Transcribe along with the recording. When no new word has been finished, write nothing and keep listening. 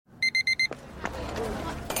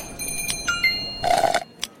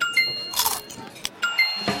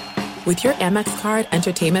With your Amex card,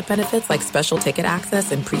 entertainment benefits like special ticket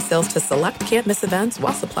access and pre-sales to select can't-miss events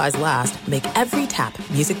while supplies last make every tap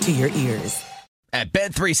music to your ears. At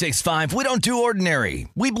Bet365, we don't do ordinary.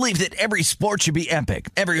 We believe that every sport should be epic.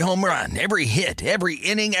 Every home run, every hit, every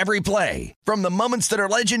inning, every play. From the moments that are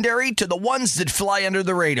legendary to the ones that fly under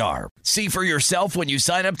the radar. See for yourself when you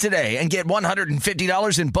sign up today and get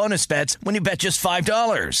 $150 in bonus bets when you bet just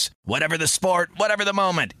 $5. Whatever the sport, whatever the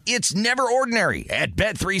moment, it's never ordinary at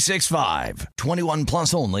Bet365. 21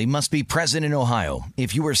 plus only. Must be present in Ohio.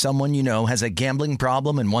 If you or someone you know has a gambling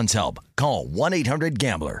problem and wants help, call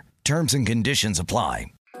 1-800-GAMBLER. Terms and conditions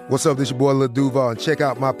apply. What's up, this your boy Lil Duval, and check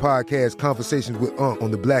out my podcast, Conversations with Unc, on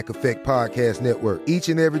the Black Effect Podcast Network. Each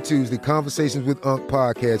and every Tuesday, Conversations with Unc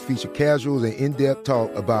podcast feature casual and in-depth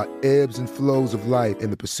talk about ebbs and flows of life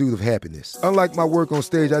and the pursuit of happiness. Unlike my work on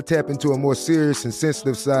stage, I tap into a more serious and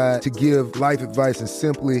sensitive side to give life advice and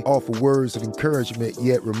simply offer words of encouragement,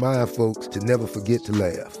 yet remind folks to never forget to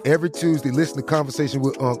laugh. Every Tuesday, listen to Conversation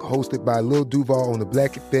with Unc, hosted by Lil Duval on the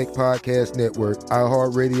Black Effect Podcast Network,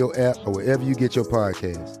 iHeartRadio app, or wherever you get your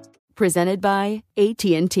podcasts. Presented by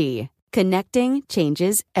AT&T. Connecting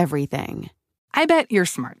changes everything. I bet you're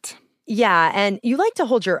smart. Yeah, and you like to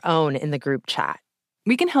hold your own in the group chat.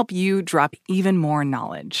 We can help you drop even more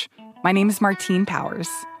knowledge. My name is Martine Powers.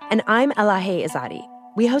 And I'm Elahe Izadi.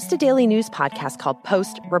 We host a daily news podcast called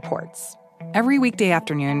Post Reports. Every weekday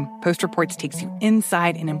afternoon, Post Reports takes you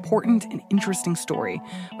inside an important and interesting story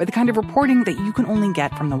with the kind of reporting that you can only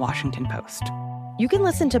get from the Washington Post. You can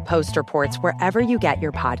listen to Post Reports wherever you get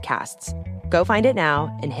your podcasts. Go find it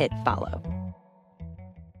now and hit follow.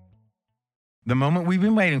 The moment we've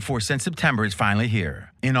been waiting for since September is finally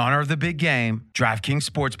here. In honor of the big game, DraftKings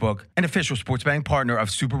Sportsbook, an official sports betting partner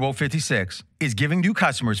of Super Bowl 56, is giving new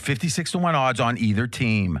customers 56-1 odds on either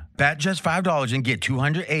team. Bet just $5 and get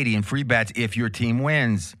 $280 in free bets if your team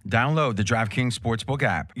wins. Download the DraftKings Sportsbook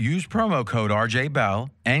app. Use promo code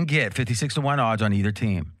RJBell and get 56-1 odds on either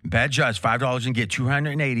team. Bet just $5 and get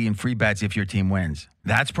 $280 in free bets if your team wins.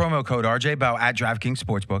 That's promo code RJBell at DraftKings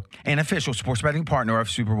Sportsbook, an official sports betting partner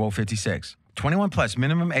of Super Bowl 56. 21 plus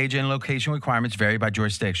minimum age and location requirements vary by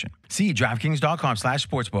jurisdiction. See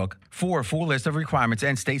DraftKings.com/sportsbook for a full list of requirements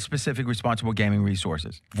and state-specific responsible gaming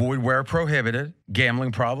resources. Void where prohibited.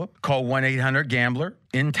 Gambling problem? Call 1-800-GAMBLER.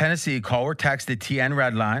 In Tennessee, call or text the TN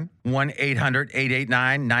Red Line,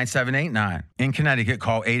 1-800-889-9789. In Connecticut,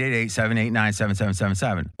 call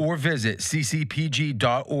 888-789-7777. Or visit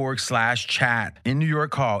ccpg.org/chat. In New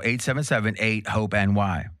York, call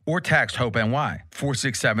 877-8-HOPE-NY. Or text HOPE-NY,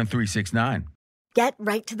 467-369. Get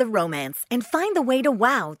right to the romance and find the way to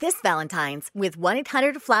wow this Valentine's with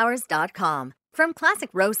 1-800-Flowers.com. From classic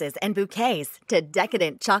roses and bouquets to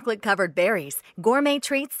decadent chocolate-covered berries, gourmet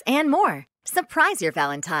treats, and more. Surprise your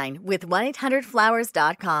Valentine with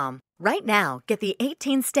 1-800-Flowers.com. Right now, get the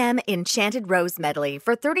 18-stem Enchanted Rose Medley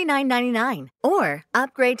for $39.99. Or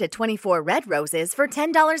upgrade to 24 red roses for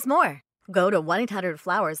 $10 more. Go to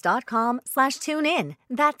 1-800-Flowers.com/tune-in.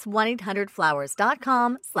 That's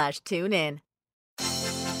 1-800-Flowers.com/tune-in.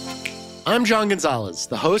 I'm John Gonzalez,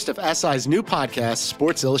 the host of SI's new podcast,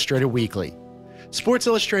 Sports Illustrated Weekly. Sports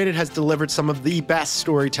Illustrated has delivered some of the best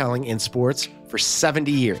storytelling in sports for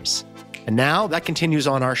 70 years. And now that continues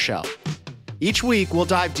on our show. Each week, we'll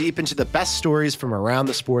dive deep into the best stories from around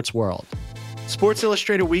the sports world. Sports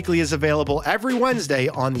Illustrated Weekly is available every Wednesday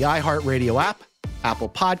on the iHeartRadio app, Apple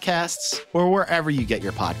Podcasts, or wherever you get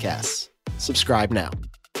your podcasts. Subscribe now.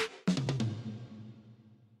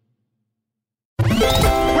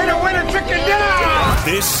 Winner, chicken dinner!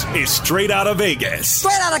 This is Straight Outta Vegas.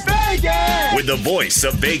 Straight Outta Vegas! With the voice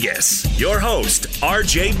of Vegas, your host,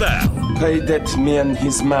 RJ Bell. Pay that man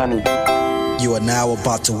his money. You are now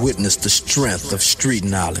about to witness the strength of street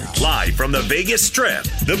knowledge. Live from the Vegas Strip,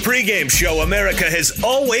 the pregame show America has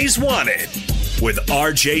always wanted. With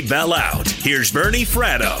RJ Bell out, here's Bernie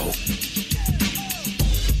Fratto.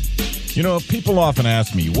 You know, people often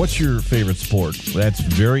ask me, what's your favorite sport? That's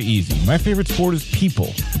very easy. My favorite sport is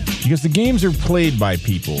people. Because the games are played by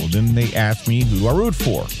people. Then they ask me who I root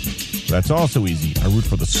for. That's also easy. I root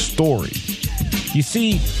for the story. You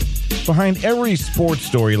see, behind every sports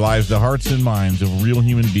story lies the hearts and minds of real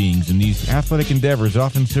human beings, and these athletic endeavors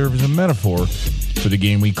often serve as a metaphor for the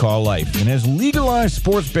game we call life. And as legalized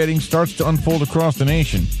sports betting starts to unfold across the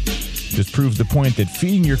nation, this proves the point that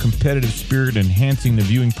feeding your competitive spirit and enhancing the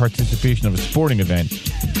viewing participation of a sporting event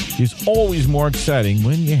is always more exciting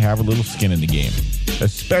when you have a little skin in the game,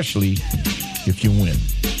 especially if you win.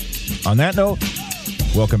 On that note,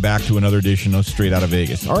 welcome back to another edition of Straight Outta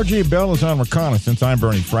Vegas. RJ Bell is on reconnaissance. I'm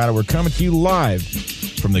Bernie Fratto. We're coming to you live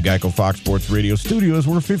from the Geico Fox Sports Radio studios,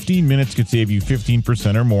 where 15 minutes could save you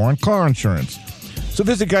 15% or more on car insurance. So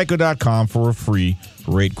visit geico.com for a free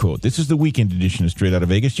rate quote. This is the weekend edition of Straight Out of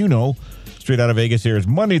Vegas. You know, Straight Out of Vegas airs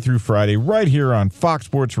Monday through Friday right here on Fox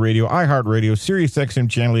Sports Radio, iHeartRadio, Sirius XM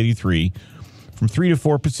Channel 83 from 3 to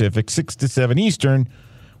 4 Pacific, 6 to 7 Eastern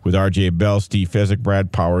with RJ Bell, Steve Fezzik,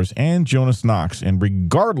 Brad Powers, and Jonas Knox. And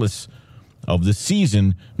regardless of the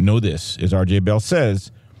season, know this, as RJ Bell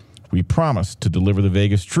says, we promise to deliver the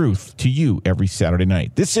Vegas truth to you every Saturday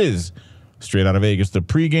night. This is Straight Out of Vegas, the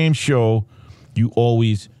pregame show you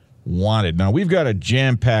always wanted. Now, we've got a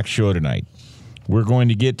jam-packed show tonight. We're going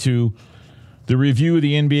to get to the review of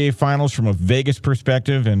the NBA Finals from a Vegas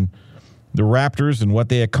perspective and the Raptors and what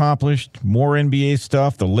they accomplished, more NBA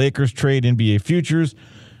stuff, the Lakers trade, NBA futures.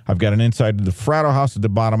 I've got an insight to the Fratto House at the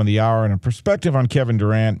bottom of the hour and a perspective on Kevin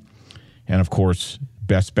Durant, and, of course,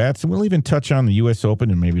 best bets. And we'll even touch on the U.S. Open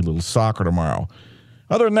and maybe a little soccer tomorrow.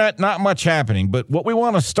 Other than that, not much happening. But what we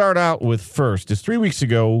want to start out with first is 3 weeks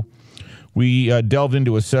ago, we delved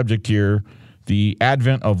into a subject here, the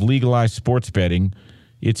advent of legalized sports betting.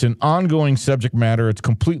 It's an ongoing subject matter. It's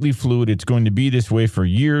completely fluid. It's going to be this way for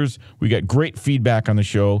years. We got great feedback on the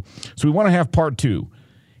show. So we want to have part two.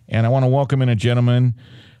 And I want to welcome in a gentleman.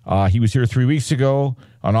 He was here 3 weeks ago,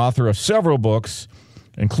 an author of several books,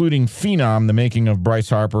 including Phenom, The Making of Bryce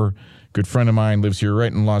Harper. Good friend of mine, lives here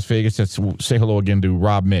right in Las Vegas. Let's say hello again to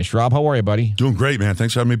Rob Misch. Rob, how are you, buddy? Doing great, man.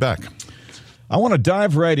 Thanks for having me back. I want to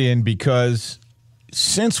dive right in because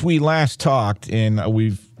since we last talked, and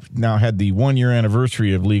we've now had the 1-year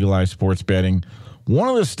anniversary of legalized sports betting, one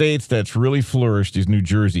of the states that's really flourished is New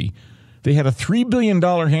Jersey. They had a $3 billion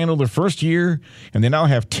handle their first year, and they now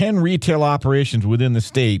have 10 retail operations within the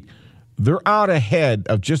state. They're out ahead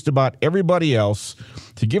of just about everybody else.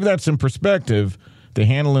 To give that some perspective, the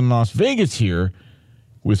handle in Las Vegas here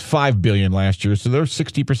was $5 billion last year, so they're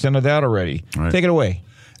 60% of that already. Right. Take it away.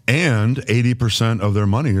 And 80% of their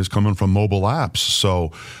money is coming from mobile apps.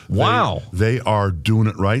 So wow, they are doing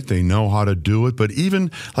it right. They know how to do it. But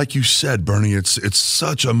even like you said, Bernie, it's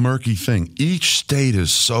such a murky thing. Each state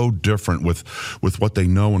is so different with what they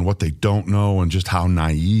know and what they don't know and just how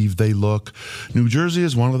naive they look. New Jersey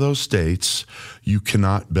is one of those states. You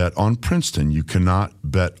cannot bet on Princeton. You cannot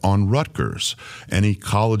bet on Rutgers. Any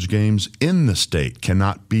college games in the state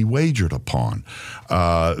cannot be wagered upon.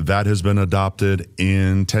 That has been adopted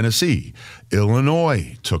in Tennessee.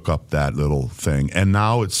 Illinois took up that little thing, and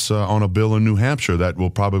now it's on a bill in New Hampshire that will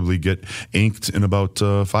probably get inked in about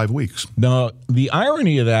 5 weeks. Now, the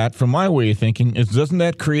irony of that, from my way of thinking, is doesn't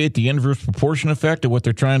that create the inverse proportion effect of what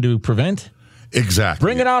they're trying to prevent? Exactly.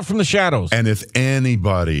 Bring it out from the shadows. And if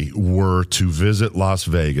anybody were to visit Las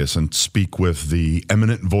Vegas and speak with the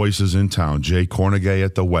eminent voices in town, Jay Cornegay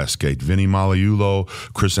at the Westgate, Vinny Malauulu,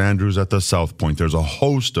 Chris Andrews at the South Point, there's a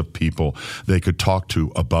host of people they could talk to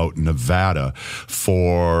about Nevada.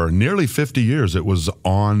 For nearly 50 years, it was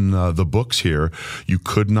on the books here. You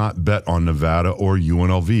could not bet on Nevada or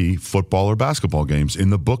UNLV football or basketball games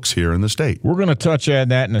in the books here in the state. We're going to touch on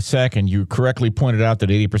that in a second. You correctly pointed out that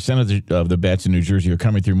 80% of the bets in New Jersey are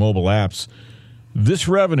coming through mobile apps. This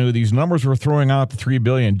revenue, these numbers we're throwing out, the $3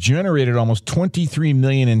 billion, generated almost $23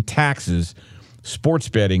 million in taxes, sports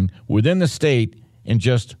betting within the state in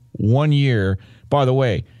just 1 year. By the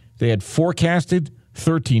way, they had forecasted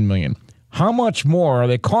 $13 million. How much more are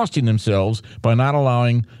they costing themselves by not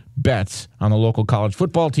allowing bets on the local college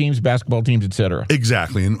football teams, basketball teams, et cetera?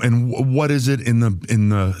 Exactly. And what is it in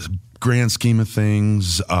the grand scheme of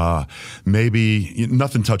things? Maybe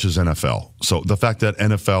nothing touches NFL. So the fact that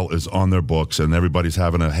NFL is on their books and everybody's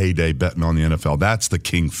having a heyday betting on the NFL, that's the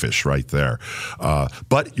kingfish right there.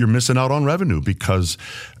 But you're missing out on revenue because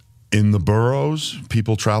in the boroughs,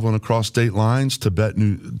 people traveling across state lines to bet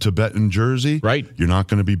in Jersey. Right. You're not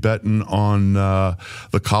going to be betting on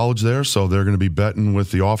the college there, so they're going to be betting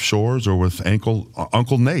with the offshores or with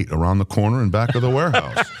Uncle Nate around the corner and back of the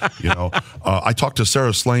warehouse. I talked to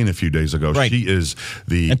Sarah Slane a few days ago. Right. She is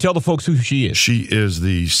and tell the folks who she is. She is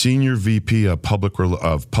the senior VP of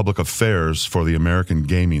public affairs for the American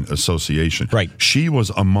Gaming Association. Right. She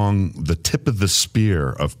was among the tip of the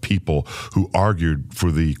spear of people who argued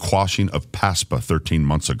for the quashing of PASPA 13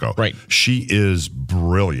 months ago. Right. She is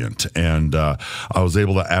brilliant, and I was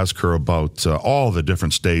able to ask her about all the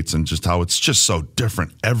different states and just how it's just so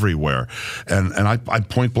different everywhere. And I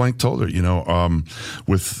point blank told her,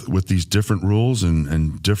 with these different rules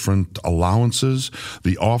and different allowances,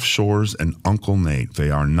 the offshores and Uncle Nate,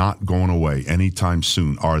 they are not going away anytime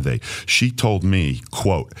soon, are they? She told me,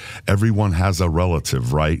 quote, "Everyone has a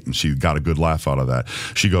relative, right?" And she got a good laugh out of that.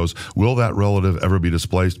 She goes, "Will that relative ever be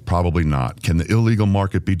displaced? Probably not. Can the illegal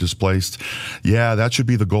market be displaced? Yeah, that should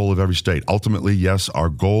be the goal of every state. Ultimately, yes, our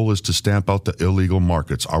goal is to stamp out the illegal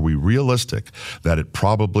markets. Are we realistic that it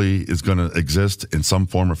probably is going to exist in some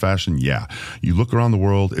form or fashion? Yeah. You look around the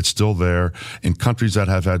world, it's still there. In countries that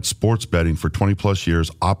have had sports betting for 20 plus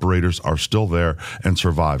years, operators are still there and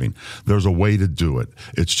surviving. There's a way to do it.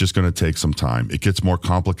 It's just going to take some time. It gets more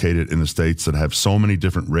complicated in the states that have so many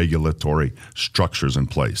different regulatory structures in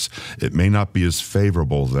place. It may not be as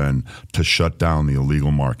favorable then to shut down the illegal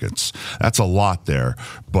markets. That's a lot there,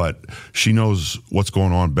 but she knows what's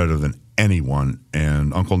going on better than anyone,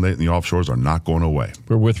 and Uncle Nate and the Offshores are not going away.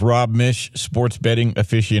 We're with Rob Misch, sports betting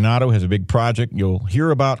aficionado, has a big project you'll hear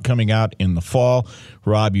about coming out in the fall.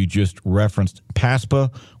 Rob, you just referenced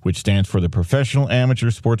PASPA, which stands for the Professional Amateur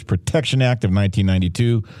Sports Protection Act of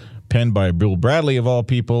 1992, penned by Bill Bradley, of all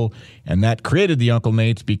people, and that created the Uncle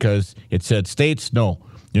Nates because it said, states, no,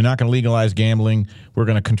 you're not going to legalize gambling. We're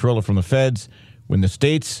going to control it from the feds. When the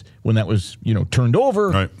states, when that was, turned over,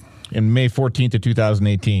 right, in May 14th of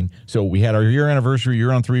 2018. So we had our year anniversary,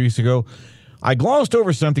 year on 3 weeks ago. I glossed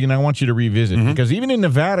over something, and I want you to revisit, because even in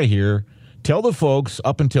Nevada here, tell the folks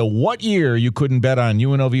up until what year you couldn't bet on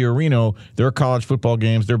UNLV or Reno, their college football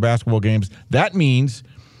games, their basketball games. That means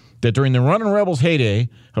that during the Runnin' Rebels heyday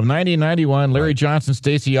of 90 and 91, Larry Johnson,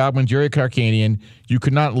 Stacey Augmon, Jerry Karkanian, you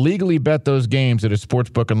could not legally bet those games at a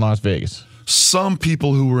sports book in Las Vegas. Some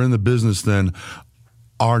people who were in the business then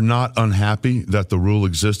are not unhappy that the rule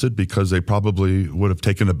existed because they probably would have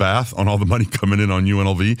taken a bath on all the money coming in on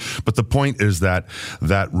UNLV. But the point is that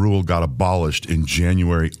that rule got abolished in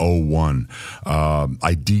January 01.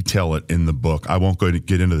 I detail it in the book. I won't go to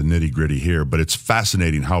get into the nitty-gritty here, but it's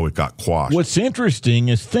fascinating how it got quashed. What's interesting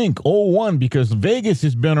is think 01, because Vegas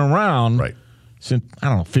has been around since,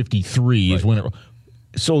 53 is when it...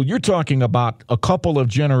 So you're talking about a couple of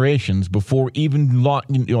generations before even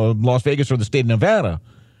Las Vegas or the state of Nevada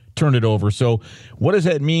turned it over. So what does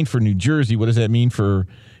that mean for New Jersey? What does that mean for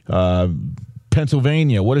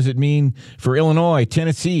Pennsylvania? What does it mean for Illinois,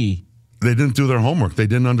 Tennessee? They didn't do their homework. They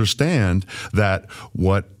didn't understand that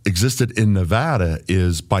what existed in Nevada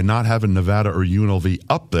is by not having Nevada or UNLV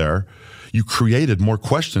up there, you created more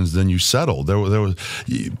questions than you settled. There was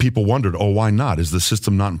people wondered, why not? Is the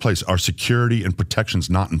system not in place? Are security and protections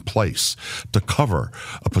not in place to cover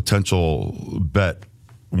a potential bet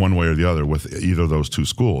one way or the other with either of those two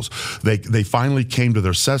schools? They finally came to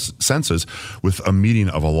their senses with a meeting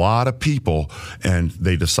of a lot of people, and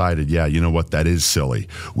they decided, you know what, that is silly.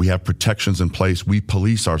 We have protections in place. We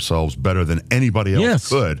police ourselves better than anybody else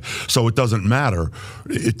could. So it doesn't matter.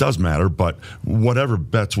 It does matter, but whatever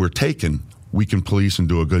bets we're taking, we can police and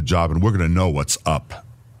do a good job, and we're going to know what's up.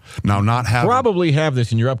 Now, probably have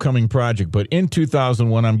this in your upcoming project, but in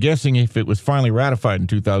 2001, I'm guessing if it was finally ratified in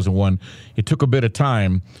 2001, it took a bit of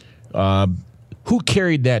time. Who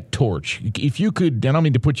carried that torch? If you could, and I don't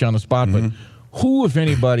mean to put you on the spot, but who, if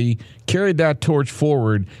anybody, carried that torch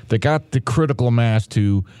forward that got the critical mass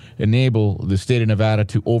to enable the state of Nevada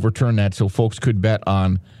to overturn that so folks could bet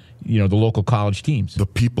on, the local college teams? The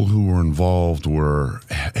people who were involved were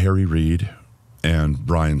Harry Reid and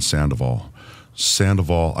Brian Sandoval.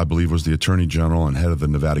 Sandoval, I believe, was the Attorney General and head of the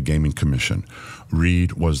Nevada Gaming Commission.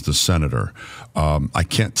 Reid was the senator. I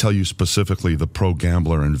can't tell you specifically the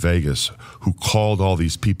pro-gambler in Vegas who called all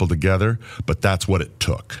these people together, but that's what it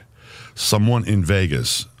took. Someone in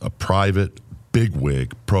Vegas, a private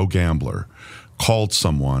bigwig pro-gambler, called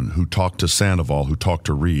someone who talked to Sandoval, who talked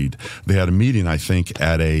to Reid. They had a meeting, I think,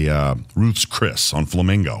 at a Ruth's Chris on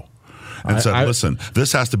Flamingo. And said, listen,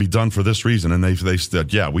 this has to be done for this reason. And they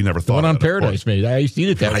said, we never thought the one on Paradise, mate. I used to eat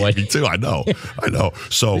it that way. Me too. I know.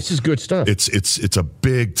 So this is good stuff. It's a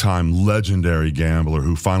big time legendary gambler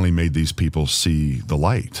who finally made these people see the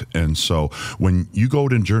light. And so when you go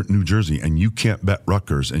to New Jersey and you can't bet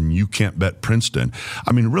Rutgers and you can't bet Princeton,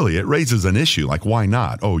 really, it raises an issue. Like, why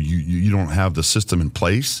not? You don't have the system in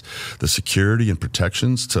place, the security and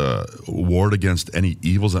protections to ward against any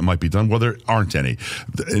evils that might be done. Well, there aren't any.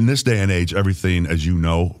 In this day and age, everything, as you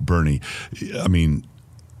know, Bernie,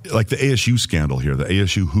 like the ASU scandal here, the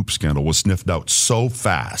ASU hoop scandal was sniffed out so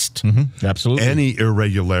fast. Absolutely. Any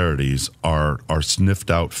irregularities are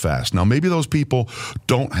sniffed out fast. Now, maybe those people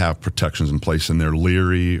don't have protections in place and they're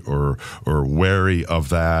leery or wary of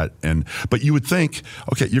that. But you would think,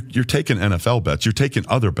 okay, you're taking NFL bets, you're taking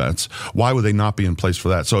other bets. Why would they not be in place for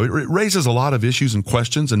that? So it raises a lot of issues and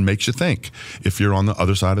questions and makes you think if you're on the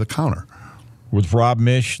other side of the counter. With Rob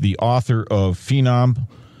Misch, the author of Phenom,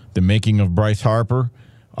 The Making of Bryce Harper.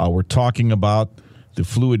 We're talking about the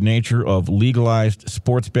fluid nature of legalized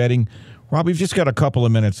sports betting. Rob, we've just got a couple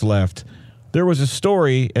of minutes left. there was a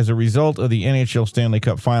story as a result of the NHL Stanley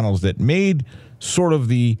Cup Finals that made sort of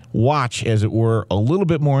the watch, as it were, a little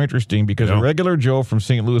bit more interesting because a regular Joe from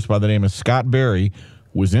St. Louis by the name of Scott Barry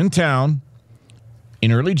was in town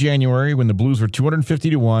in early January when the Blues were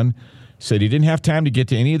 250-1, said he didn't have time to get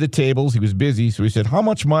to any of the tables. He was busy, so he said, how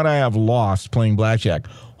much might I have lost playing blackjack?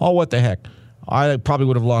 Oh, what the heck. I probably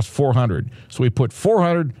would have lost $400. So he put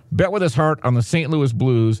 $400, bet with his heart on the St. Louis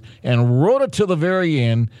Blues, and rode it to the very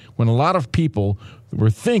end when a lot of people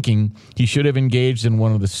were thinking he should have engaged in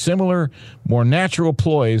one of the similar, more natural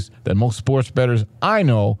ploys that most sports bettors I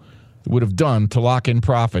know would have done to lock in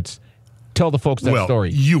profits. Tell the folks that story.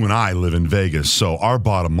 You and I live in Vegas, so our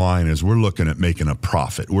bottom line is we're looking at making a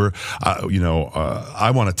profit.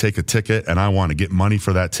 I want to take a ticket, and I want to get money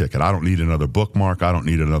for that ticket. I don't need another bookmark. I don't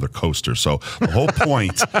need another coaster. So the whole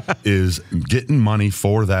point is getting money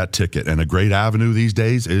for that ticket, and a great avenue these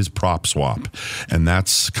days is prop swap, and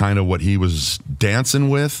that's kind of what he was dancing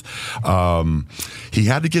with. He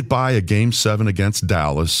had to get by a Game 7 against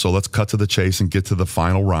Dallas, so let's cut to the chase and get to the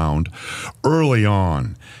final round. Early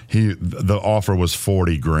on, the offer was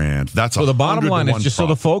 $40,000. That's so the bottom line is just profit.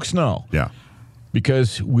 So the folks know. Yeah.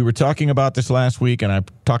 Because we were talking about this last week, and I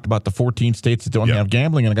talked about the 14 states that don't have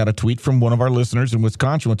gambling, and I got a tweet from one of our listeners in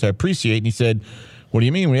Wisconsin, which I appreciate, and he said, what do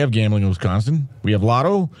you mean we have gambling in Wisconsin? We have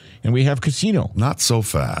lotto, and we have casino. Not so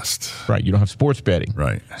fast. Right, you don't have sports betting.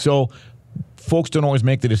 Right. So folks don't always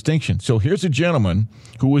make the distinction. So here's a gentleman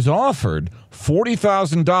who was offered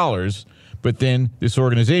 $40,000, but then this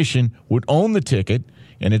organization would own the ticket,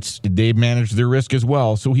 and they managed their risk as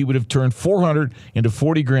well. So he would have turned $400 into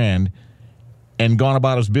 $40,000 and gone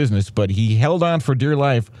about his business, but he held on for dear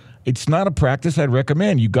life. It's not a practice I'd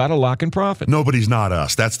recommend. You got to lock in profit. Nobody's not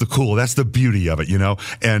us. That's the beauty of it,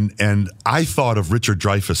 And I thought of Richard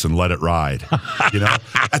Dreyfuss and Let It Ride.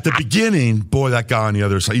 At the beginning, boy, that guy on the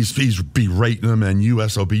other side, he's berating him and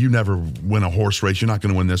USOB. You never win a horse race. You're not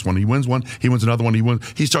going to win this one. He wins one. He wins another one.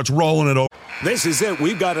 He starts rolling it over. This is it.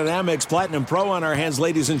 We've got an Amex Platinum Pro on our hands,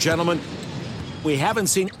 ladies and gentlemen. We haven't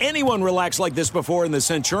seen anyone relax like this before in the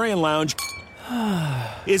Centurion Lounge.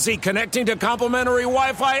 Is he connecting to complimentary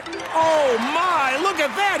Wi-Fi? Oh, my! Look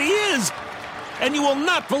at that! He is! And you will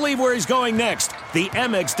not believe where he's going next. The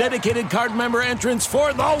Amex dedicated card member entrance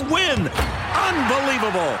for the win!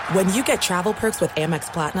 Unbelievable! When you get travel perks with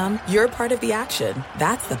Amex Platinum, you're part of the action.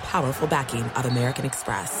 That's the powerful backing of American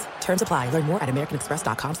Express. Terms apply. Learn more at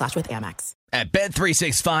americanexpress.com/withAmex. At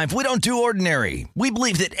Bet365, we don't do ordinary. We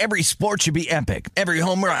believe that every sport should be epic. Every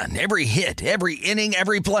home run, every hit, every inning,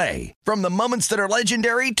 every play. From the moments that are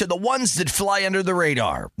legendary to the ones that fly under the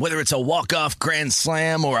radar. Whether it's a walk-off grand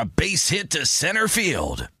slam or a base hit to center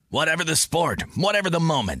field. Whatever the sport, whatever the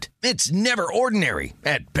moment. It's never ordinary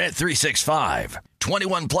at Bet365.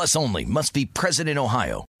 21 plus only. Must be present in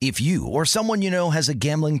Ohio. If you or someone you know has a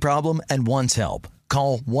gambling problem and wants help,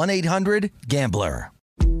 call 1-800-GAMBLER.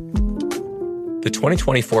 The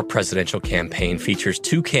 2024 presidential campaign features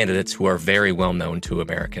two candidates who are very well known to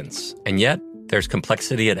Americans. And yet, there's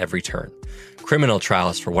complexity at every turn. Criminal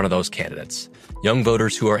trials for one of those candidates. Young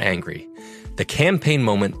voters who are angry. The Campaign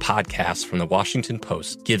Moment podcast from the Washington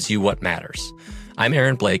Post gives you what matters. I'm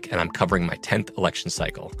Aaron Blake, and I'm covering my 10th election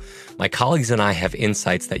cycle. My colleagues and I have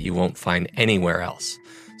insights that you won't find anywhere else.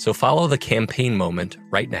 So follow The Campaign Moment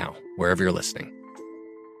right now, wherever you're listening.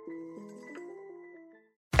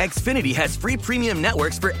 Xfinity has free premium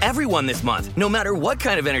networks for everyone this month, no matter what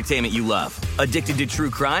kind of entertainment you love. Addicted to true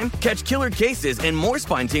crime? Catch killer cases and more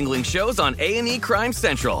spine-tingling shows on A&E Crime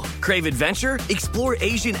Central. Crave adventure? Explore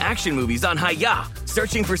Asian action movies on Hi-Ya.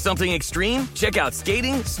 Searching for something extreme? Check out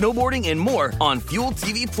skating, snowboarding, and more on Fuel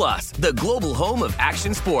TV Plus, the global home of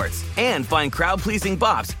action sports. And find crowd-pleasing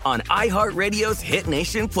bops on iHeartRadio's Hit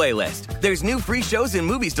Nation playlist. There's new free shows and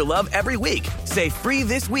movies to love every week. Say free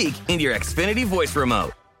this week in your Xfinity voice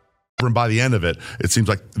remote. And by the end of it, it seems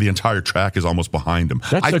like the entire track is almost behind him.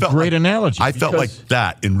 That's a great analogy. I felt like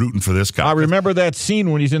that in rooting for this guy. I remember that scene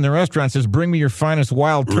when he's in the restaurant and says, "Bring me your finest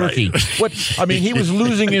wild turkey." Right. What? I mean, he was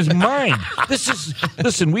losing his mind.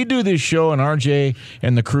 Listen, we do this show, and RJ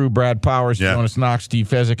and the crew, Brad Powers, Jonas Knox, Steve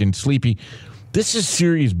Fezzik, and Sleepy. This is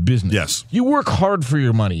serious business. Yes. You work hard for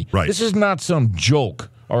your money. Right. This is not some joke.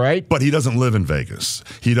 All right. But he doesn't live in Vegas.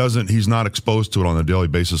 He's not exposed to it on a daily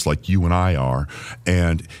basis like you and I are.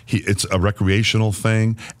 And it's a recreational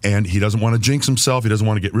thing. And he doesn't want to jinx himself. He doesn't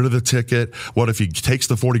want to get rid of the ticket. What if he takes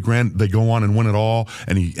the $40,000, they go on and win it all?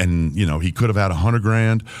 And he could have had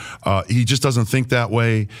 $100,000. He just doesn't think that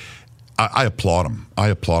way. I applaud him.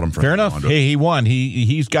 For fair enough. Hey, he won.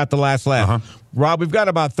 He's got the last laugh. Rob, we've got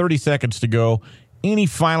about 30 seconds to go. any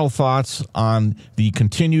final thoughts on the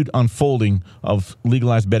continued unfolding of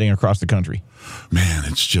legalized betting across the country? Man,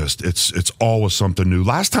 it's always something new.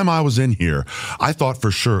 Last time I was in here, I thought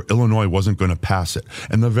for sure Illinois wasn't going to pass it.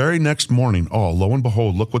 And the very next morning, lo and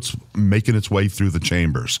behold, look what's making its way through the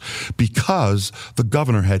chambers. Because the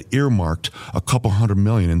governor had earmarked a couple $100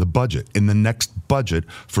 million in the budget, in the next budget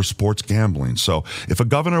for sports gambling. So if a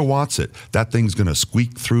governor wants it, that thing's going to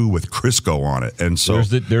squeak through with Crisco on it. And so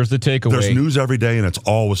there's the takeaway. There's news every day, and it's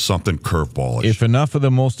always something curveballish. If enough of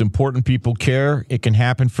the most important people care, it can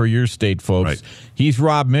happen for your state, folks. Right. He's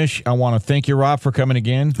Rob Misch. I want to thank you, Rob, for coming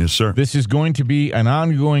again. Yes, sir. This is going to be an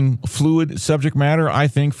ongoing fluid subject matter, I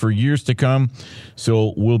think, for years to come.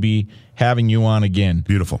 So we'll be having you on again.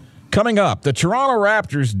 Beautiful. Coming up, the Toronto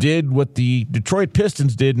Raptors did what the Detroit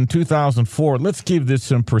Pistons did in 2004. Let's give this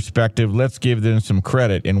some perspective. Let's give them some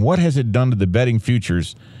credit. And what has it done to the betting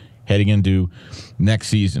futures heading into next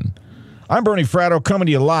season? I'm Bernie Fratto, coming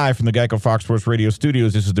to you live from the Geico Fox Sports Radio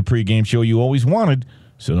studios. This is the pregame show you always wanted,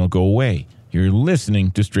 so don't go away. You're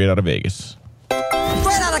listening to Straight Outta Vegas.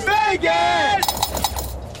 Straight Outta Vegas!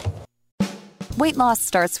 Weight loss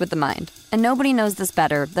starts with the mind, and nobody knows this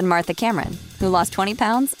better than Martha Cameron, who lost 20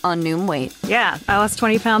 pounds on Noom Weight. Yeah, I lost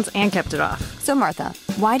 20 pounds and kept it off. So, Martha,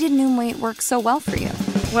 why did Noom Weight work so well for you?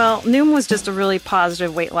 Well, Noom was just a really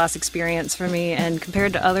positive weight loss experience for me, and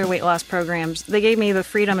compared to other weight loss programs, they gave me the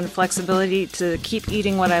freedom and flexibility to keep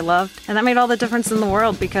eating what I loved, and that made all the difference in the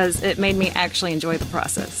world because it made me actually enjoy the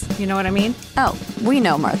process. You know what I mean? Oh, we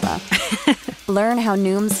know, Martha. Learn how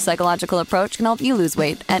Noom's psychological approach can help you lose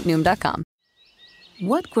weight at Noom.com.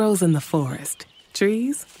 What grows in the forest?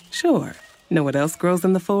 Trees? Sure. Know what else grows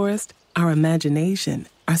in the forest? Our imagination,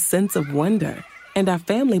 our sense of wonder, and our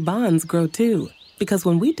family bonds grow too. Because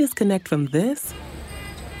when we disconnect from this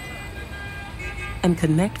and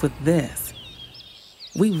connect with this,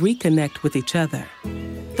 we reconnect with each other.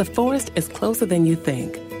 The forest is closer than you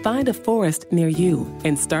think. Find a forest near you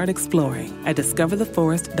and start exploring at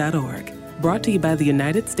discovertheforest.org. Brought to you by the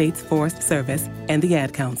United States Forest Service and the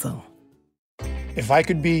Ad Council. If I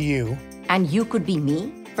could be you. And you could be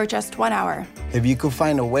me for just 1 hour. If you could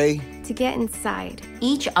find a way to get inside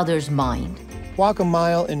each other's mind. Walk a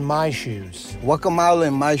mile in my shoes. Walk a mile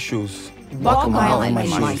in my shoes. Walk a mile in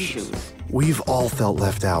my shoes. We've all felt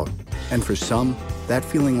left out. And for some, that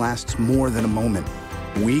feeling lasts more than a moment.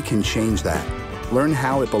 We can change that. Learn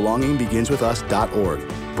how at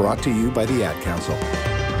belongingbeginswithus.org. Brought to you by the Ad Council.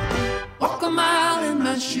 Walk a mile in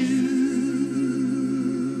my shoes.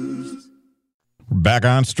 Back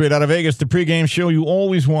on Straight Outta Vegas, the pregame show you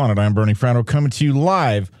always wanted. I'm Bernie Fratto, coming to you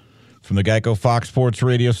live from the Geico Fox Sports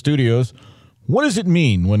Radio studios. What does it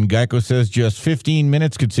mean when Geico says just 15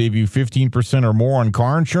 minutes could save you 15% or more on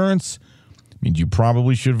car insurance? It means you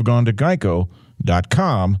probably should have gone to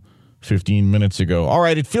geico.com 15 minutes ago. All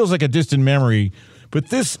right, it feels like a distant memory, but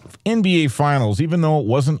this NBA Finals, even though it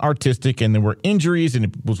wasn't artistic and there were injuries and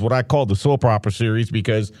it was what I called the soap opera series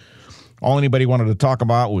because all anybody wanted to talk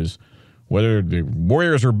about was whether the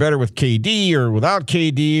Warriors are better with KD or without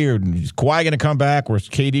KD, or is Kawhi going to come back, or is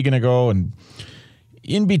KD going to go? And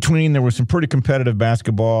in between, there was some pretty competitive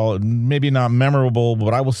basketball, maybe not memorable,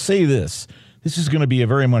 but I will say this. This is going to be a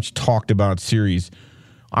very much talked about series.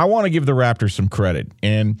 I want to give the Raptors some credit.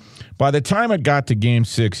 And by the time it got to Game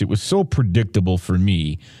 6, it was so predictable for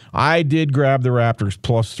me. I did grab the Raptors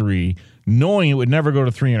 +3, knowing it would never go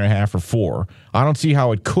to 3.5 or 4. I don't see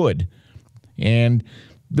how it could. And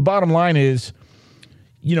the bottom line is,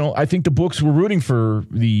 I think the books were rooting for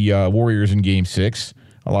the Warriors in Game 6.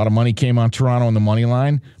 A lot of money came on Toronto on the money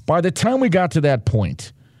line. By the time we got to that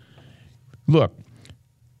point, look,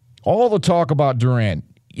 all the talk about Durant.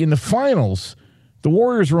 In the finals, the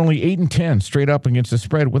Warriors were only 8-10 straight up against the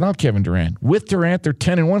spread without Kevin Durant. With Durant, they're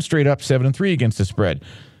 10-1 straight up, 7-3 against the spread.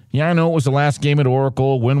 Yeah, I know it was the last game at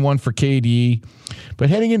Oracle, win one for KD. But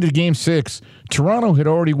heading into Game 6, Toronto had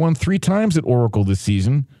already won 3 times at Oracle this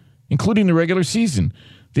season, including the regular season.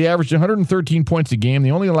 They averaged 113 points a game.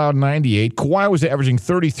 They only allowed 98. Kawhi was averaging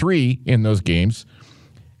 33 in those games.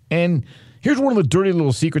 And here's one of the dirty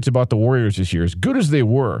little secrets about the Warriors this year. As good as they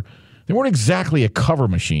weren't exactly a cover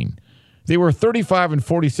machine. They were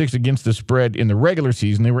 35-46 against the spread in the regular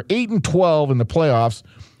season. They were 8-12 in the playoffs,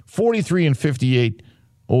 43-58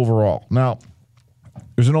 overall. Now,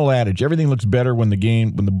 there's an old adage: everything looks better when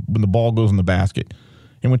the ball goes in the basket.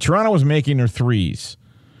 And when Toronto was making their threes,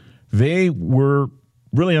 they were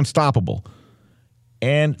really unstoppable.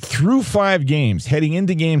 And through 5 games, heading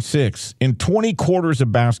into Game 6, in 20 quarters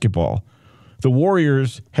of basketball, the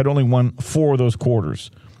Warriors had only won 4 of those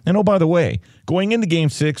quarters. And oh, by the way, going into Game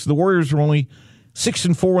 6, the Warriors were only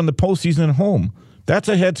 6-4 in the postseason at home. That's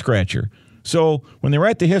a head scratcher. So when they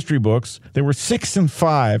write the history books, they were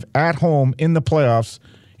 6-5 at home in the playoffs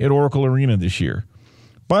at Oracle Arena this year.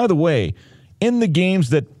 By the way, in the games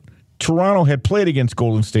that Toronto had played against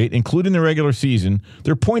Golden State, including the regular season,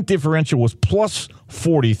 their point differential was plus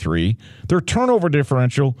 43. Their turnover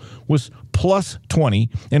differential was plus 20.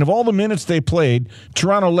 And of all the minutes they played,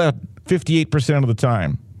 Toronto led 58% of the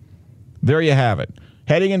time. There you have it.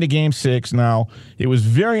 Heading into Game 6 now, it was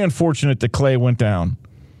very unfortunate that Clay went down.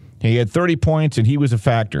 He had 30 points, and he was a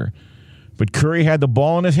factor. But Curry had the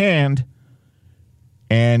ball in his hand,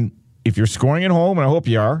 and if you're scoring at home, and I hope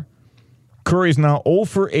you are, Curry's now 0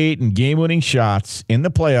 for 8 in game-winning shots in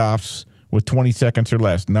the playoffs with 20 seconds or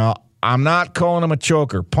less. Now, I'm not calling him a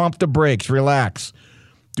choker. Pump the brakes. Relax.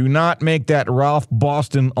 Do not make that Ralph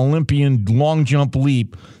Boston Olympian long jump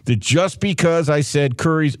leap that just because I said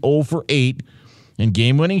Curry's 0 for 8 in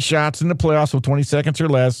game-winning shots in the playoffs with 20 seconds or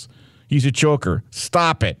less, he's a choker.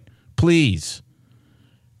 Stop it. Please.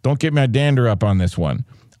 Don't get my dander up on this one.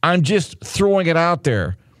 I'm just throwing it out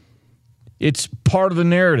there. It's part of the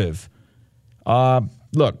narrative.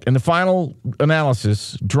 Look, in the final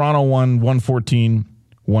analysis, Toronto won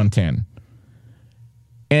 114-110.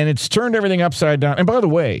 And it's turned everything upside down. And by the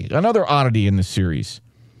way, another oddity in this series,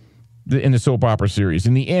 in the soap opera series,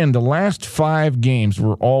 in the end, the last 5 games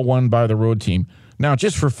were all won by the road team. Now,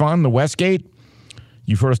 just for fun, the Westgate,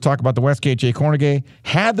 you've heard us talk about the Westgate, Jay Kornegay.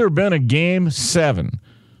 Had there been a Game 7,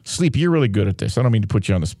 Sleepy, you're really good at this. I don't mean to put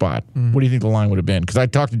you on the spot. Mm-hmm. What do you think the line would have been? Because I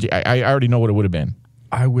talked to Jay. I already know what it would have been.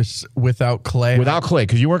 I was without Clay. Without Clay,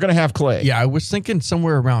 because you weren't going to have Clay. Yeah, I was thinking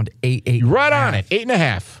somewhere around 8. Right on it,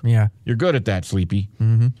 8.5. Yeah. You're good at that, Sleepy.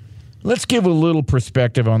 Mm-hmm. Let's give a little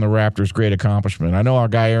perspective on the Raptors' great accomplishment. I know our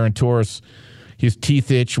guy Aaron Torres, his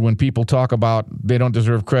teeth itch when people talk about they don't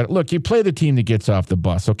deserve credit. Look, you play the team that gets off the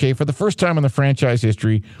bus, okay? For the first time in the franchise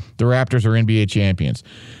history, the Raptors are NBA champions.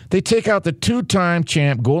 They take out the 2-time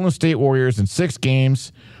champ Golden State Warriors in 6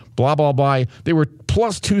 games, blah, blah, blah. They were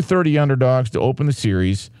plus 230 underdogs to open the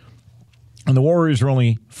series, and the Warriors are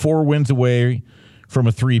only 4 wins away from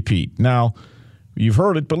a three-peat. Now, you've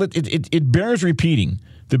heard it, but it bears repeating.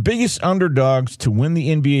 The biggest underdogs to win the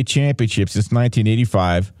NBA championship since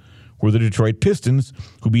 1985 were the Detroit Pistons,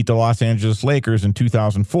 who beat the Los Angeles Lakers in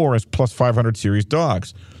 2004 as plus 500 series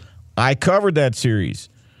dogs. I covered that series.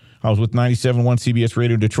 I was with 97.1 CBS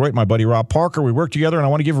Radio Detroit, my buddy Rob Parker. We worked together, and I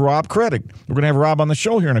want to give Rob credit. We're going to have Rob on the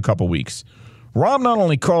show here in a couple weeks. Rob not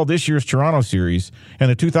only called this year's Toronto series and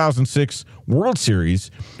the 2006 World Series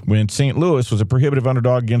when St. Louis was a prohibitive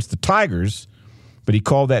underdog against the Tigers, but he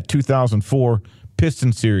called that 2004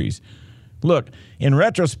 Pistons series. Look, in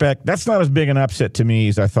retrospect, that's not as big an upset to me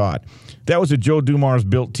as I thought. That was a Joe Dumars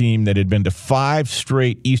built team that had been to 5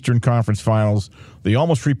 straight Eastern Conference Finals. They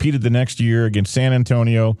almost repeated the next year against San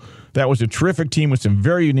Antonio. That was a terrific team with some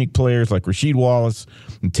very unique players like Rasheed Wallace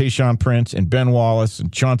and Tayshaun Prince and Ben Wallace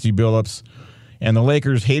and Chauncey Billups. And the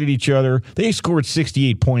Lakers hated each other. They scored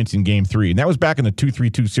 68 points in Game 3. And that was back in the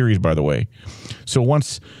 2-3-2 series, by the way. So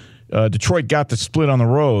once Detroit got the split on the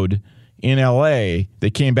road in L.A., they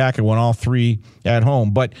came back and won all 3 at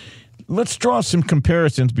home. But let's draw some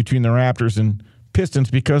comparisons between the Raptors and Pistons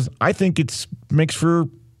because I think it makes for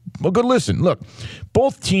a good listen. Look,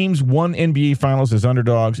 both teams won NBA Finals as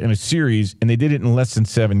underdogs in a series, and they did it in less than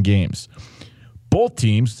 7 games. Both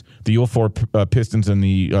teams, the 04 Pistons and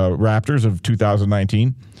the Raptors of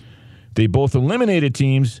 2019, they both eliminated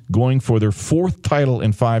teams going for their 4th title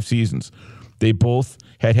in 5 seasons. They both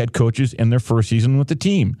had head coaches in their first season with the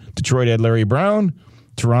team. Detroit had Larry Brown,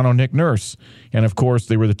 Toronto Nick Nurse. And, of course,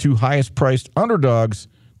 they were the 2 highest-priced underdogs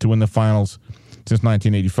to win the finals since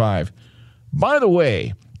 1985. By the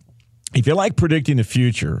way, if you like predicting the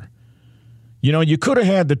future, you know, you could have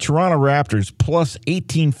had the Toronto Raptors plus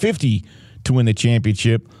 1850 to win the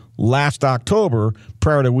championship last October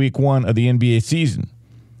prior to Week 1 of the NBA season.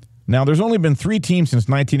 Now, there's only been 3 teams since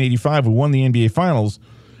 1985 who won the NBA Finals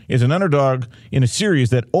as an underdog in a series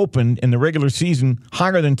that opened in the regular season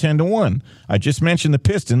higher than 10-1. I just mentioned the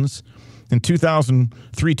Pistons. In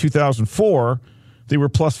 2003-2004, they were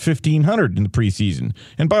plus 1,500 in the preseason.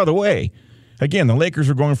 And by the way, again, the Lakers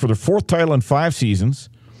were going for their 4th title in 5 seasons.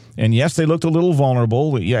 And yes, they looked a little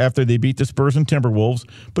vulnerable after they beat the Spurs and Timberwolves,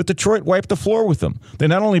 but Detroit wiped the floor with them. They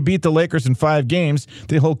not only beat the Lakers in 5 games,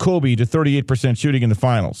 they hold Kobe to 38% shooting in the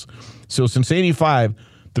finals. So since 85,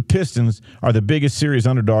 the Pistons are the biggest series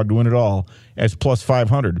underdog to win it all as plus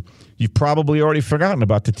 500. You've probably already forgotten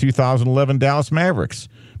about the 2011 Dallas Mavericks.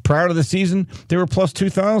 Prior to the season, they were plus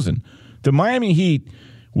 2,000. The Miami Heat,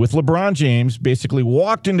 with LeBron James, basically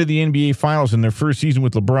walked into the NBA Finals in their first season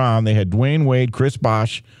with LeBron. They had Dwayne Wade, Chris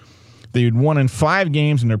Bosh. They had won in 5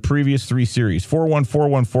 games in their previous 3 series, 4-1,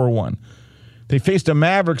 4-1, 4-1. They faced a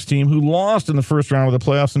Mavericks team who lost in the first round of the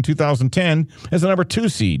playoffs in 2010 as the number 2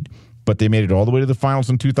 seed, but they made it all the way to the finals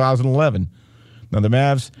in 2011. Now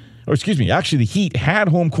the Heat had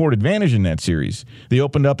home court advantage in that series. They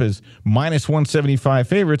opened up as minus 175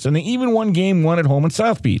 favorites, and they even won Game 1 at home in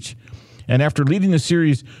South Beach. And after leading the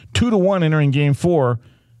series 2-1 entering Game 4,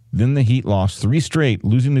 then the Heat lost 3 straight,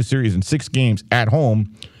 losing the series in 6 games at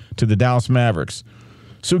home to the Dallas Mavericks.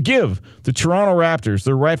 So give the Toronto Raptors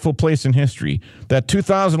their rightful place in history. That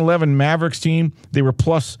 2011 Mavericks team, they were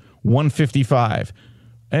plus 155.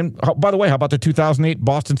 And by the way, how about the 2008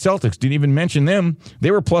 Boston Celtics? Didn't even mention them.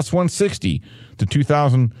 They were plus 160. The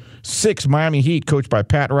 2006 Miami Heat, coached by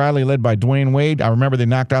Pat Riley, led by Dwayne Wade. I remember they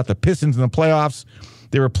knocked out the Pistons in the playoffs.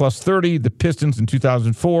 They were plus 30. The Pistons in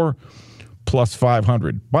 2004, plus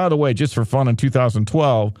 500. By the way, just for fun, in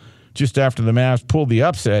 2012, just after the Mavs pulled the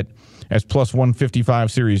upset as plus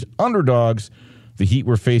 155 series underdogs, the Heat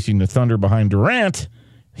were facing the Thunder behind Durant.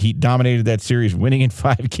 The Heat dominated that series, winning in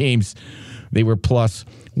 5 games. They were plus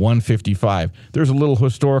 155. There's a little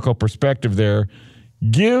historical perspective there.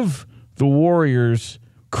 Give the Warriors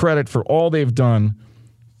credit for all they've done,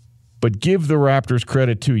 but give the Raptors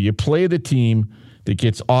credit too. You play the team that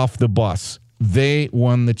gets off the bus. They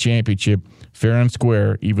won the championship fair and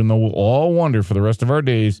square, even though we'll all wonder for the rest of our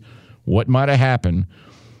days what might have happened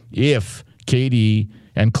if KD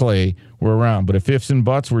and Clay were around. But if ifs and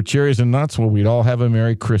buts were cherries and nuts, well, we'd all have a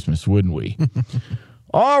Merry Christmas, wouldn't we?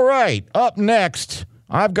 All right, up next,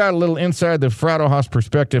 I've got a little inside the Fratto House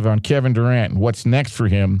perspective on Kevin Durant and what's next for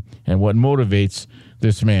him and what motivates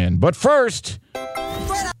this man. But first,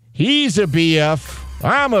 he's a BF,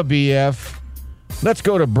 I'm a BF. Let's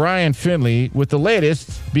go to Brian Finley with the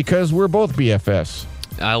latest because we're both BFFs.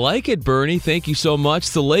 I like it, Bernie. Thank you so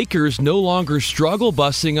much. The Lakers no longer struggle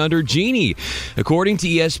busing under Genie. According to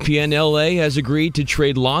ESPN, LA has agreed to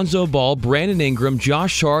trade Lonzo Ball, Brandon Ingram,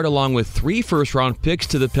 Josh Hart, along with 3 first-round picks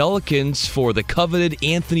to the Pelicans for the coveted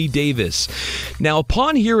Anthony Davis. Now,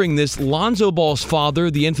 upon hearing this, Lonzo Ball's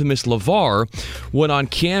father, the infamous LeVar, went on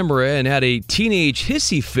camera and had a teenage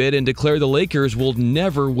hissy fit and declared the Lakers will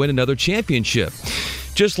never win another championship.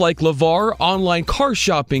 Just like LeVar, online car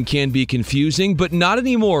shopping can be confusing, but not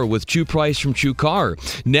anymore with True Price from True Car.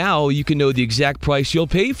 Now you can know the exact price you'll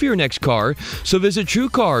pay for your next car, so visit True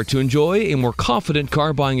Car to enjoy a more confident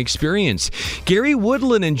car buying experience. Gary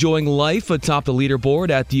Woodland enjoying life atop the leaderboard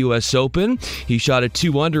at the U.S. Open. He shot a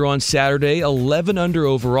 2-under on Saturday, 11-under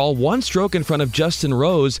overall, 1 stroke in front of Justin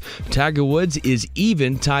Rose. Tiger Woods is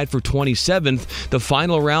even, tied for 27th. The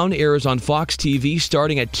final round airs on Fox TV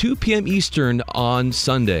starting at 2 p.m. Eastern on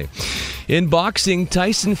Sunday. In boxing,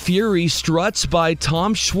 Tyson Fury struts by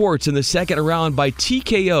Tom Schwartz in the second round by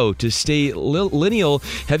TKO to stay lineal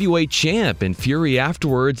heavyweight champ. And Fury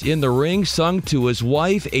afterwards in the ring sung to his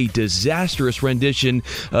wife a disastrous rendition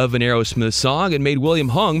of an Aerosmith song and made William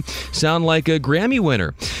Hung sound like a Grammy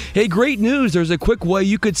winner. Hey, great news. There's a quick way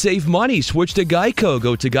you could save money. Switch to Geico.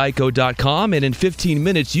 Go to geico.com and in 15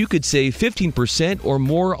 minutes you could save 15% or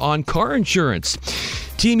more on car insurance.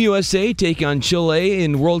 Team USA take on Chile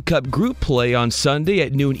in World Cup group play on Sunday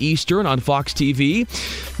at noon Eastern on Fox TV.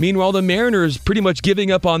 Meanwhile, the Mariners pretty much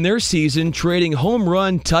giving up on their season, trading home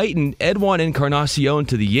run titan Edwin Encarnacion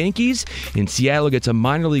to the Yankees. And Seattle gets a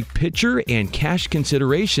minor league pitcher and cash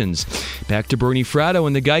considerations. Back to Bernie Fratto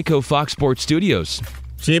in the Geico Fox Sports Studios.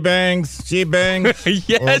 She bangs.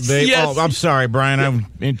 Yes. Oh, I'm sorry, Brian.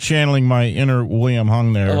 I'm channeling my inner William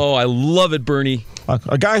Hung there. Oh, I love it, Bernie.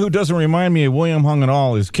 A guy who doesn't remind me of William Hung at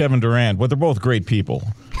all is Kevin Durant, but they're both great people.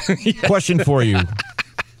 Question for you.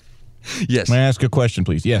 Yes. May I ask a question,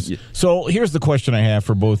 please? Yes. So here's the question I have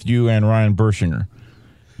for both you and Ryan Bershinger.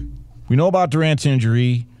 We know about Durant's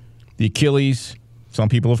injury, the Achilles. Some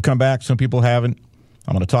people have come back, some people haven't.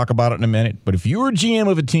 I'm going to talk about it in a minute. But if you were GM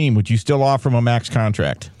of a team, would you still offer him a max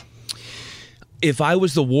contract? If I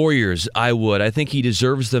was the Warriors, I would. I think he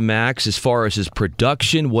deserves the max as far as his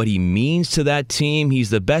production, what he means to that team. He's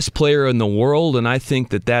the best player in the world, and I think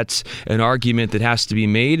that that's an argument that has to be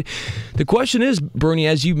made. The question is, Bernie,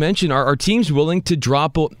 as you mentioned, are teams willing to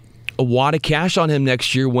drop a wad of cash on him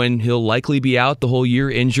next year when he'll likely be out the whole year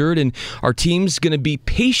injured? And our team's going to be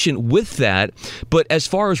patient with that. But as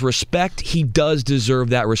far as respect, he does deserve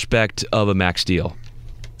that respect of a max deal.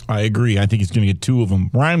 I agree. I think he's going to get 2 of them.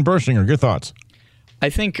 Ryan Bershinger, your thoughts? I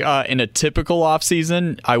think in a typical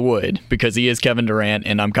offseason, I would, because he is Kevin Durant,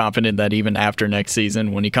 and I'm confident that even after next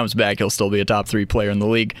season, when he comes back, he'll still be a top 3 player in the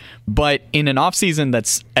league. But in an offseason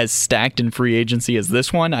that's as stacked in free agency as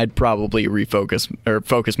this one, I'd probably focus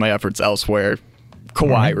my efforts elsewhere.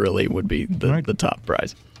 Kawhi really would be the top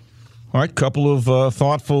prize. All right, couple of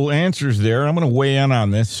thoughtful answers there. I'm going to weigh in on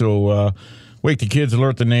this, so Wake the kids,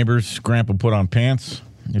 alert the neighbors. Grandpa put on pants.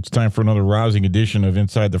 It's time for another rousing edition of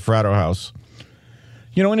Inside the Fratto House.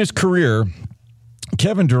 You know, in his career,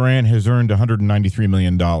 Kevin Durant has earned $193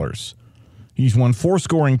 million. He's won 4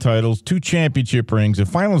 scoring titles, 2 championship rings, a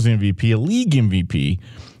finals MVP, a league MVP,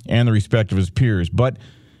 and the respect of his peers. But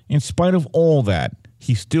in spite of all that,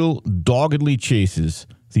 he still doggedly chases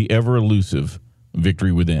the ever-elusive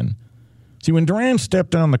victory within. See, when Durant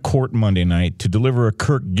stepped on the court Monday night to deliver a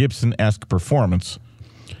Kirk Gibson-esque performance,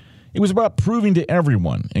 it was about proving to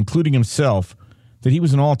everyone, including himself, that he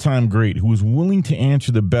was an all-time great who was willing to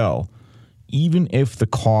answer the bell, even if the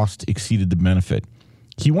cost exceeded the benefit.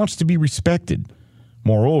 He wants to be respected.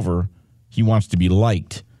 Moreover, he wants to be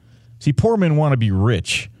liked. See, poor men want to be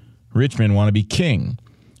rich. Rich men want to be king.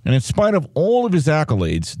 And in spite of all of his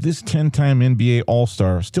accolades, this 10-time NBA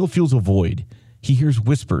All-Star still feels a void. He hears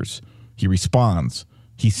whispers. He responds.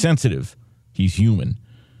 He's sensitive. He's human.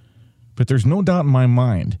 But there's no doubt in my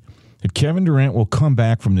mind that Kevin Durant will come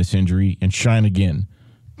back from this injury and shine again.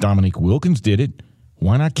 Dominique Wilkins did it.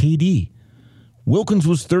 Why not KD? Wilkins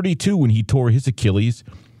was 32 when he tore his Achilles,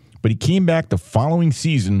 but he came back the following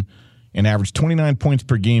season and averaged 29 points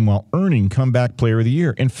per game while earning Comeback Player of the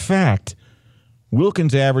Year. In fact,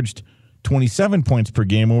 Wilkins averaged 27 points per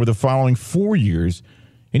game over the following 4 years,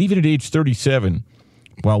 and even at age 37,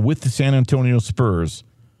 while with the San Antonio Spurs,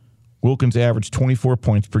 Wilkins averaged 24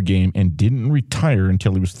 points per game and didn't retire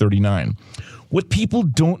until he was 39. What people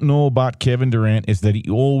don't know about Kevin Durant is that he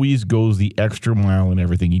always goes the extra mile in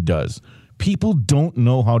everything he does. People don't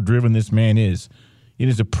know how driven this man is. In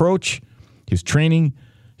his approach, his training,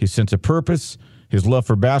 his sense of purpose, his love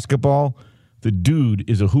for basketball, the dude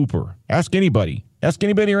is a hooper. Ask anybody. Ask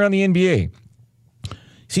anybody around the NBA.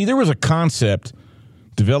 See, there was a concept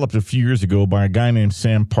developed a few years ago by a guy named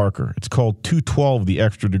Sam Parker. It's called 212, the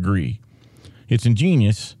extra degree. It's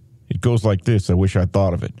ingenious. It goes like this. I wish I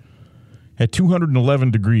thought of it. At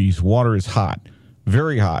 211 degrees, water is hot,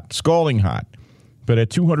 very hot, scalding hot. But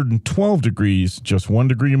at 212 degrees, just 1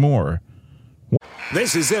 degree more.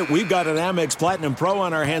 This is it. We've got an Amex Platinum Pro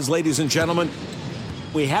on our hands, ladies and gentlemen.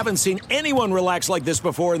 We haven't seen anyone relax like this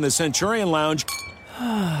before in the Centurion Lounge.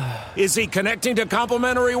 Is he connecting to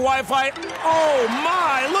complimentary Wi-Fi? Oh,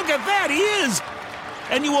 my! Look at that! He is!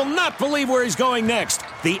 And you will not believe where he's going next.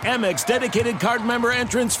 The Amex dedicated card member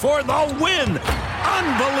entrance for the win!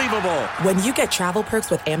 Unbelievable! When you get travel perks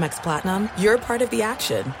with Amex Platinum, you're part of the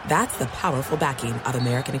action. That's the powerful backing of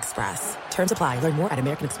American Express. Terms apply. Learn more at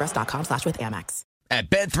americanexpress.com/withAmex. At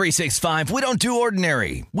Bet365, we don't do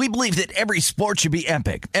ordinary. We believe that every sport should be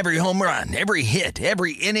epic. Every home run, every hit,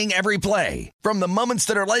 every inning, every play. From the moments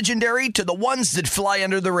that are legendary to the ones that fly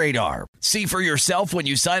under the radar. See for yourself when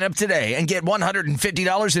you sign up today and get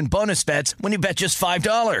 $150 in bonus bets when you bet just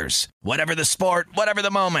 $5. Whatever the sport, whatever the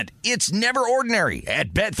moment, it's never ordinary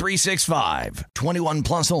at Bet365. 21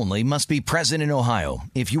 plus only. Must be present in Ohio.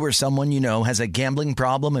 If you or someone you know has a gambling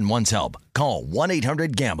problem and wants help, call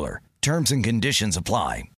 1-800-GAMBLER. Terms and conditions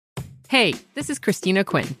apply. Hey, this is Christina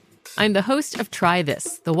Quinn. I'm the host of Try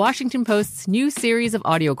This, the Washington Post's new series of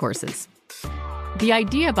audio courses. The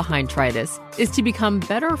idea behind Try This is to become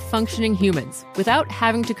better functioning humans without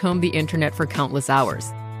having to comb the internet for countless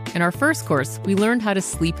hours. In our first course, we learned how to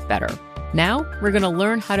sleep better. Now, we're going to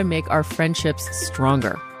learn how to make our friendships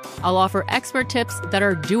stronger. I'll offer expert tips that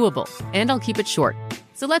are doable, and I'll keep it short.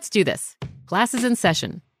 So let's do this. Class is in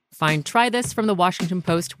session. Find Try This from the Washington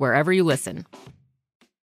Post wherever you listen.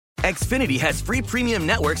 Xfinity has free premium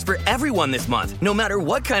networks for everyone this month, no matter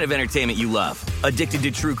what kind of entertainment you love. Addicted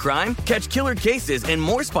to true crime? Catch killer cases and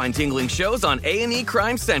more spine-tingling shows on A&E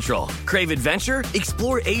Crime Central. Crave adventure?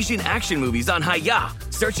 Explore Asian action movies on Hi-YAH.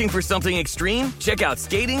 Searching for something extreme? Check out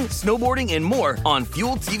skating, snowboarding, and more on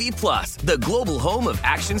Fuel TV Plus, the global home of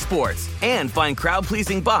action sports. And find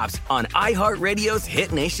crowd-pleasing bops on iHeartRadio's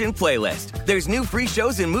Hit Nation playlist. There's new free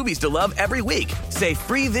shows and movies to love every week. Say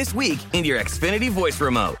free this week in your Xfinity voice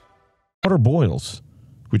remote. Water boils,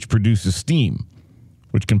 which produces steam,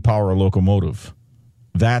 which can power a locomotive.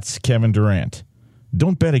 That's Kevin Durant.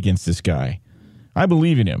 Don't bet against this guy. I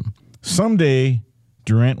believe in him. Someday,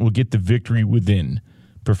 Durant will get the victory within.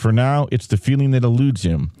 But for now, it's the feeling that eludes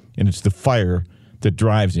him, and it's the fire that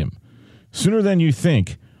drives him. Sooner than you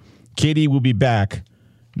think, KD will be back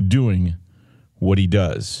doing what he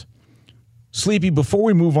does. Sleepy, before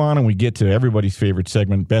we move on and we get to everybody's favorite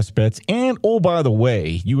segment, Best Bets, and oh, by the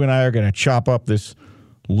way, you and I are going to chop up this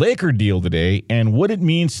Laker deal today and what it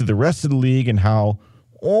means to the rest of the league and how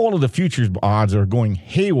all of the futures odds are going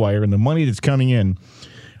haywire and the money that's coming in.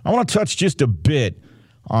 I want to touch just a bit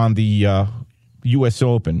on the U.S.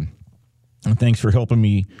 Open. And thanks for helping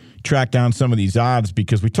me track down some of these odds,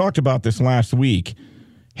 because we talked about this last week.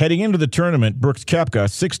 Heading into the tournament, Brooks Koepka,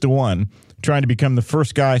 6-1, trying to become the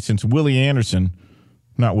first guy since Willie Anderson,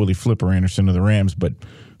 not Willie Flipper Anderson of the Rams, but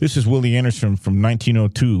this is Willie Anderson from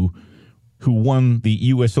 1902, who won the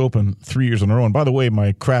U.S. Open 3 years in a row. And by the way,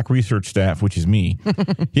 my crack research staff, which is me,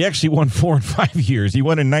 he actually won 4 and 5 years. He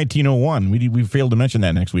won in 1901. We failed to mention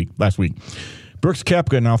that last week. Brooks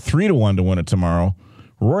Koepka now 3-1 to win it tomorrow.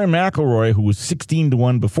 Rory McIlroy, who was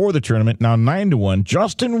 16-1 before the tournament, now 9-1.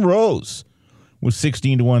 Justin Rose was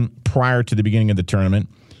 16-1 prior to the beginning of the tournament.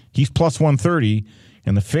 He's plus 130,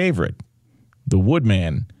 and the favorite, the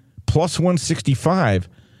Woodman, plus 165.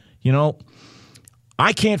 You know,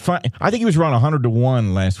 I can't find. I think he was around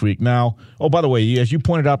 100-1 last week. Now, oh, by the way, as you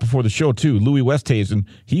pointed out before the show too, Louis Westhuizen,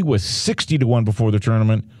 he was 60-1 before the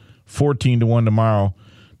tournament, 14-1 tomorrow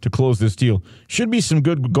to close this deal. Should be some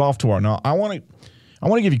good golf tomorrow. Now, I want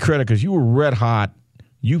to give you credit because you were red hot.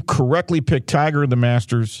 You correctly picked Tiger in the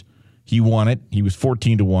Masters. He won it. He was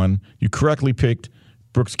 14-1. You correctly picked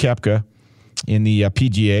Brooks Koepka in the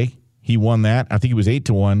PGA. He won that. I think he was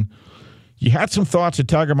 8-1. You had some thoughts that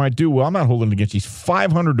Tiger might do well. I'm not holding it against you. He's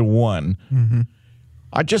 500-1. Mm-hmm.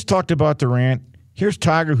 I just talked about Durant. Here's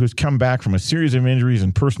Tiger, who's come back from a series of injuries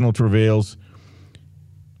and personal travails.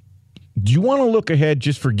 Do you want to look ahead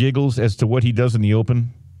just for giggles as to what he does in the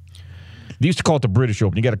Open? They used to call it the British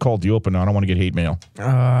Open. You got to call it the Open now. I don't want to get hate mail.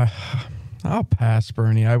 I'll pass,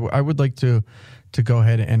 Bernie. I would like to go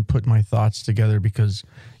ahead and put my thoughts together because,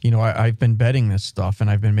 you know, I've been betting this stuff and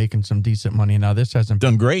I've been making some decent money. Now, this hasn't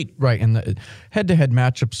done great. Right, and the head-to-head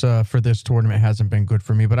matchups for this tournament hasn't been good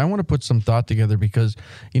for me, but I want to put some thought together because,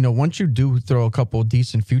 you know, once you do throw a couple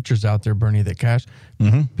decent futures out there, Bernie, that cash,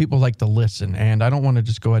 people like to listen, and I don't want to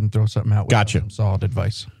just go ahead and throw something out without some solid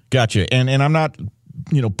advice. Gotcha. And I'm not,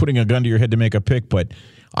 you know, putting a gun to your head to make a pick, but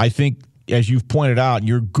I think, as you've pointed out,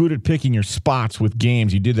 you're good at picking your spots with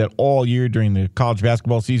games. You did that all year during the college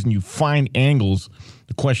basketball season. You find angles.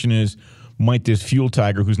 The question is, might this fuel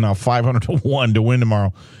Tiger, who's now 500-1 to win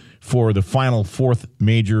tomorrow for the final fourth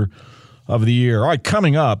major of the year? All right,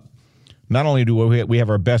 coming up, not only do we have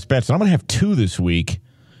our best bets, and I'm going to have two this week,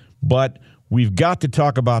 but we've got to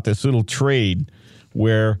talk about this little trade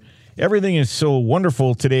where everything is so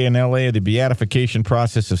wonderful today in L.A., the beatification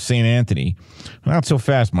process of St. Anthony. Not so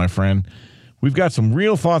fast, my friend. We've got some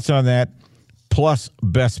real thoughts on that, plus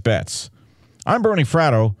best bets. I'm Bernie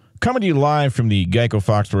Fratto, coming to you live from the Geico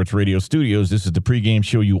Fox Sports Radio studios. This is the pregame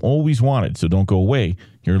show you always wanted, so don't go away.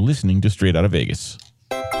 You're listening to Straight Outta Vegas.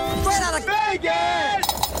 Straight Outta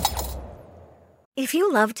Vegas! If you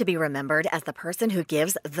love to be remembered as the person who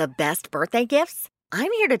gives the best birthday gifts,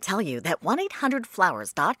 I'm here to tell you that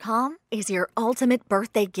 1-800-Flowers.com is your ultimate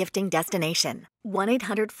birthday gifting destination.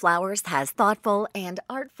 1-800-Flowers has thoughtful and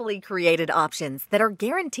artfully created options that are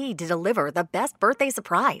guaranteed to deliver the best birthday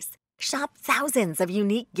surprise. Shop thousands of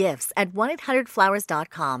unique gifts at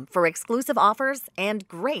 1-800-Flowers.com for exclusive offers and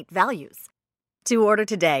great values. To order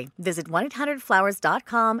today, visit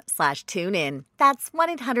 1-800-Flowers.com/tune-in. That's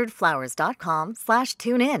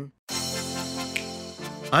 1-800-Flowers.com/tune-in.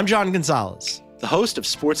 I'm John Gonzalez, the host of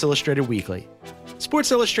Sports Illustrated Weekly.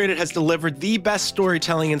 Sports Illustrated has delivered the best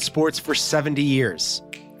storytelling in sports for 70 years.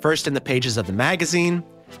 First in the pages of the magazine,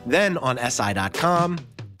 then on SI.com,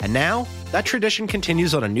 and now that tradition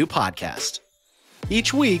continues on a new podcast.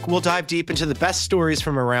 Each week, we'll dive deep into the best stories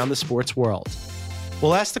from around the sports world.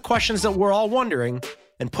 We'll ask the questions that we're all wondering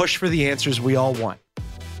and push for the answers we all want.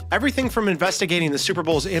 Everything from investigating the Super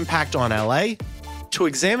Bowl's impact on LA to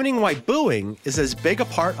examining why booing is as big a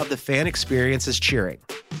part of the fan experience as cheering.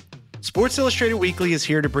 Sports Illustrated Weekly is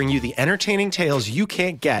here to bring you the entertaining tales you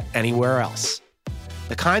can't get anywhere else.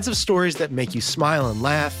 The kinds of stories that make you smile and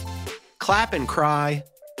laugh, clap and cry,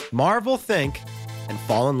 marvel, think, and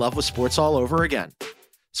fall in love with sports all over again.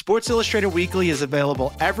 Sports Illustrated Weekly is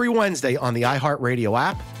available every Wednesday on the iHeartRadio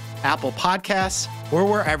app, Apple Podcasts, or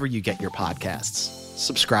wherever you get your podcasts.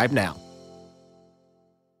 Subscribe now.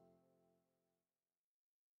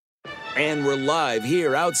 And we're live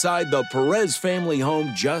here outside the Perez family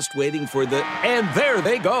home, just waiting for the... And there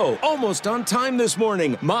they go, almost on time this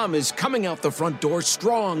morning. Mom is coming out the front door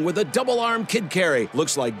strong with a double-arm kid carry.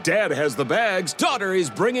 Looks like Dad has the bags. Daughter is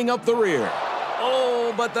bringing up the rear.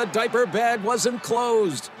 Oh, but the diaper bag wasn't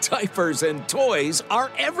closed. Diapers and toys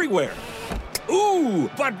are everywhere. Ooh,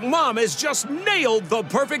 but Mom has just nailed the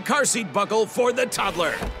perfect car seat buckle for the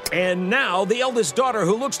toddler. And now the eldest daughter,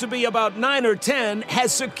 who looks to be about 9 or 10,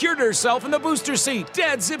 has secured herself in the booster seat.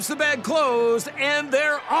 Dad zips the bag closed, and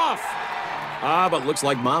they're off. But looks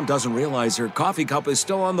like Mom doesn't realize her coffee cup is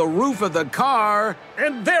still on the roof of the car.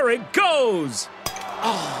 And there it goes.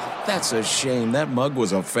 Oh, that's a shame. That mug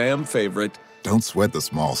was a fan favorite. Don't sweat the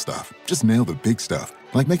small stuff. Just nail the big stuff.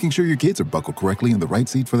 Like making sure your kids are buckled correctly in the right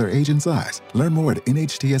seat for their age and size. Learn more at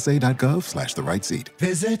nhtsa.gov/the right seat.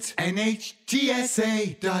 Visit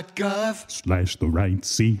nhtsa.gov/the right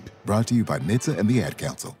seat. Brought to you by NHTSA and the Ad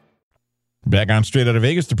Council. Back on Straight Out of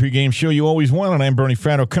Vegas, the pregame show you always want, and I'm Bernie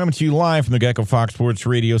Fratto coming to you live from the Geico Fox Sports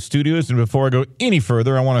Radio studios. And before I go any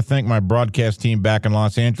further, I want to thank my broadcast team back in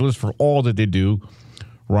Los Angeles for all that they do.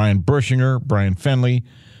 Ryan Bershinger, Brian Fenley,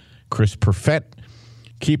 Chris Perfett,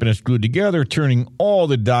 keeping us glued together, turning all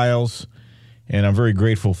the dials. And I'm very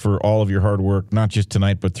grateful for all of your hard work, not just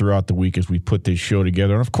tonight, but throughout the week as we put this show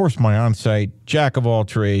together. And, of course, my on-site jack of all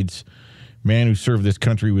trades, man who served this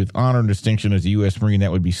country with honor and distinction as a U.S. Marine,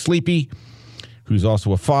 that would be Sleepy, who's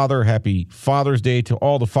also a father. Happy Father's Day to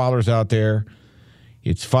all the fathers out there.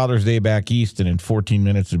 It's Father's Day back east, and in 14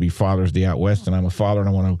 minutes it'll be Father's Day out west, and I'm a father, and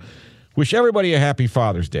I want to wish everybody a happy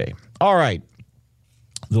Father's Day. All right.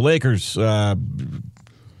 The Lakers, well,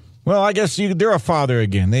 I guess they're a father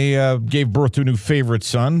again. They gave birth to a new favorite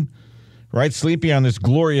son, right, Sleepy, on this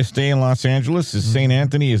glorious day in Los Angeles as St.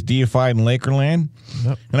 Anthony is deified in Lakerland.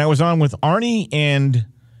 Yep. And I was on with Arnie and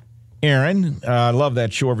Aaron. I love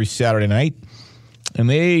that show every Saturday night. And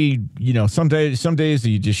they, some days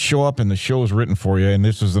you just show up and the show is written for you, and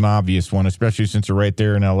this was an obvious one, especially since you're right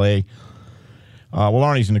there in L.A. Well,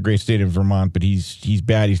 Arnie's in the great state of Vermont, but he's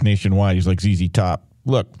bad. He's nationwide. He's like ZZ Top.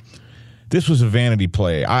 Look, this was a vanity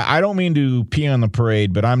play. I don't mean to pee on the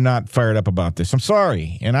parade, but I'm not fired up about this. I'm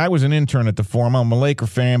sorry. And I was an intern at the Forum. I'm a Laker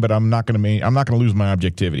fan, but I'm not going to lose my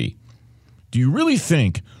objectivity. Do you really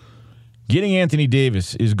think getting Anthony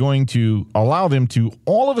Davis is going to allow them to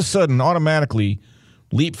all of a sudden automatically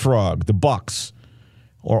leapfrog the Bucks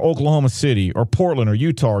or Oklahoma City or Portland or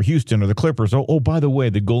Utah or Houston or the Clippers? Oh, by the way,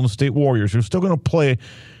 the Golden State Warriors are still going to play.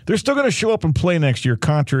 They're still going to show up and play next year,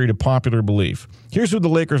 contrary to popular belief. Here's who the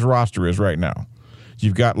Lakers roster is right now.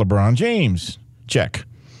 You've got LeBron James, check.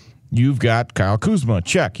 You've got Kyle Kuzma,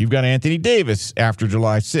 check. You've got Anthony Davis after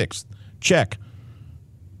July 6th, check.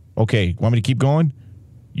 Okay, want me to keep going?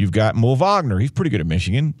 You've got Mo Wagner. He's pretty good at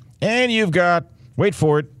Michigan. And you've got, wait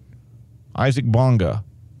for it, Isaac Bonga.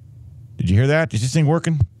 Did you hear that? Is this thing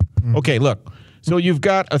working? Okay, look. So you've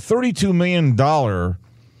got a $32 million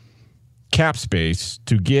cap space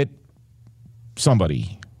to get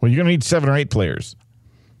somebody. Well, you're going to need 7 or 8 players.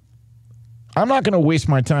 I'm not going to waste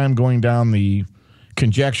my time going down the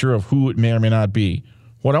conjecture of who it may or may not be.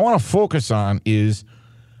 What I want to focus on is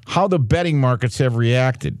how the betting markets have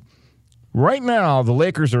reacted. Right now, the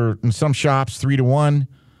Lakers are in some shops 3-1.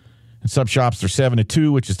 In some shops, they're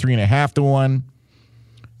 7-2, which is 3.5-1.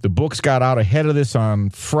 The books got out ahead of this on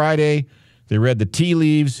Friday. They read the tea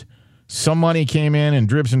leaves. Some money came in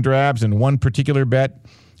dribs and drabs, and one particular bet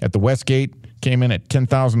at the Westgate came in at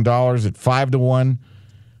 $10,000 at 5-1.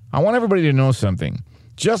 I want everybody to know something.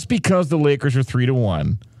 Just because the Lakers are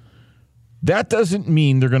 3-1, that doesn't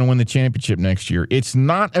mean they're going to win the championship next year. It's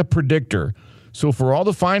not a predictor. So for all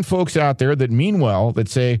the fine folks out there that mean well, that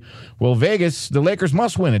say, well, Vegas, the Lakers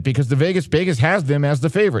must win it because Vegas has them as the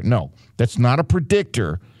favorite. No, that's not a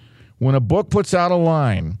predictor. When a book puts out a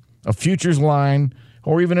line, a futures line,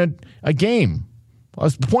 or even a game, a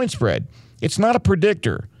point spread, it's not a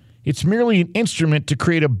predictor. It's merely an instrument to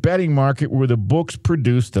create a betting market where the books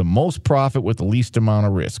produce the most profit with the least amount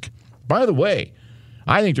of risk. By the way,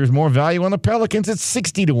 I think there's more value on the Pelicans at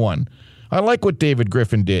 60-1. I like what David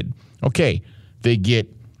Griffin did. Okay, they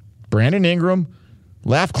get Brandon Ingram,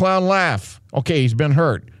 laugh, clown, laugh. Okay, he's been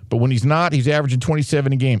hurt. But when he's not, he's averaging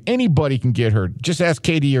 27 a game. Anybody can get hurt. Just ask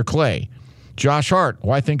KD or Clay. Josh Hart, who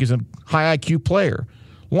I think is a high IQ player.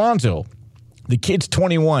 Lonzo, the kid's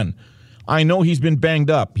 21. I know he's been banged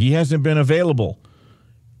up. He hasn't been available.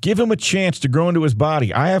 Give him a chance to grow into his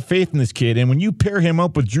body. I have faith in this kid. And when you pair him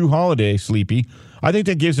up with Drew Holiday, Sleepy, I think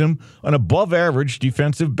that gives him an above-average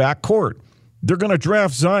defensive backcourt. They're going to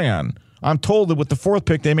draft Zion. I'm told that with the 4th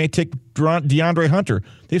pick, they may take DeAndre Hunter.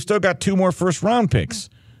 They've still got 2 more first-round picks.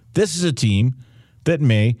 This is a team that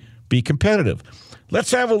may be competitive.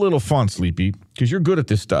 Let's have a little fun, Sleepy, because you're good at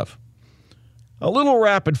this stuff. A little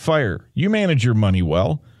rapid fire. You manage your money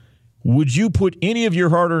well. Would you put any of your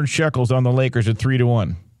hard-earned shekels on the Lakers at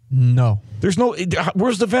 3-1? No. There's no.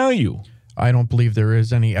 Where's the value? I don't believe there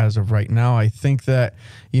is any as of right now. I think that,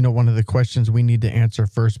 one of the questions we need to answer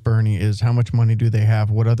first, Bernie, is how much money do they have?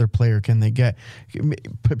 What other player can they get?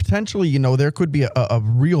 Potentially, there could be a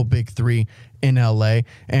real big three in LA.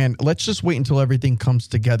 And let's just wait until everything comes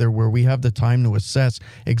together where we have the time to assess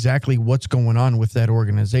exactly what's going on with that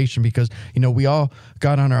organization. Because, we all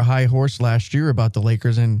got on our high horse last year about the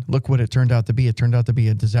Lakers, and look what it turned out to be. It turned out to be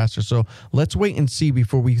a disaster. So let's wait and see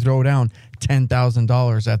before we throw down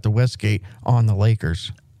 $10,000 at the Westgate on the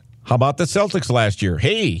Lakers. How about the Celtics last year?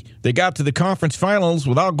 Hey, they got to the conference finals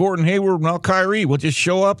without Gordon Hayward, without Kyrie. We'll just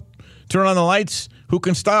show up, turn on the lights. Who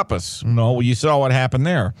can stop us? No, well, you saw what happened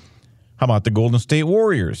there. How about the Golden State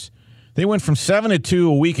Warriors? They went from 7-2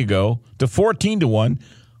 a week ago to 14-1.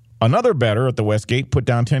 Another bettor at the Westgate put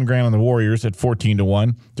down $10,000 on the Warriors at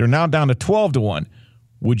 14-1. They're now down to 12-1.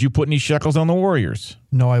 Would you put any shekels on the Warriors?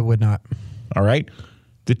 No, I would not. All right.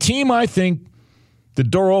 The team, I think, the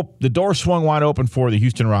door swung wide open for the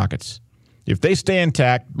Houston Rockets. If they stay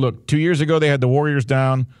intact, look, 2 years ago they had the Warriors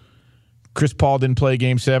down. Chris Paul didn't play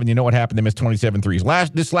Game 7. You know what happened? They missed 27 threes.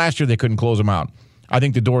 This last year they couldn't close them out. I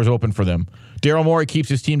think the door's open for them. Daryl Morey keeps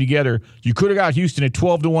his team together. You could have got Houston at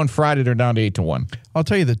 12-1 Friday. They're down to 8-1. I'll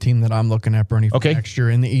tell you the team that I'm looking at, Bernie, for next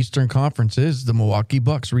year in the Eastern Conference is the Milwaukee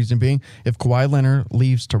Bucks. Reason being, if Kawhi Leonard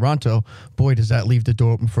leaves Toronto, boy, does that leave the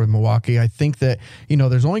door open for Milwaukee. I think that,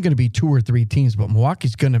 there's only going to be 2 or 3 teams, but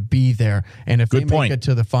Milwaukee's going to be there. And if they make it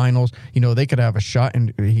to the finals, they could have a shot.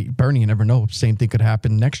 And Bernie, you never know. Same thing could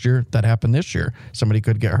happen next year that happened this year. Somebody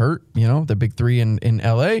could get hurt. The big 3 in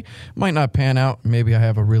L.A. might not pan out. Maybe I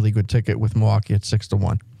have a really good ticket with Milwaukee at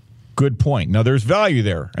 6-1. Good point. Now, there's value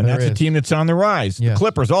there, and that's a team that's on the rise. Yes. The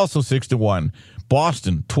Clippers also 6-1.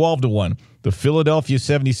 Boston, 12-1. The Philadelphia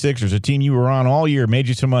 76ers, a team you were on all year, made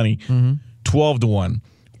you some money, 12-1.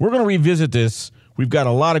 We're going to revisit this. We've got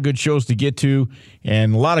a lot of good shows to get to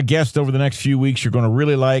and a lot of guests over the next few weeks you're going to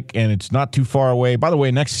really like, and it's not too far away. By the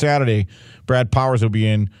way, next Saturday, Brad Powers will be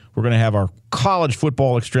in. We're going to have our college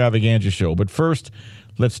football extravaganza show. But first,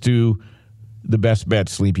 let's do the best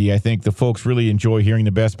bets, Sleepy. I think the folks really enjoy hearing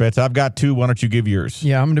the best bets. I've got 2. Why don't you give yours?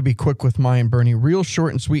 Yeah, I'm going to be quick with mine, Bernie. Real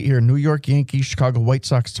short and sweet here. New York Yankees, Chicago White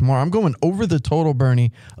Sox tomorrow. I'm going over the total,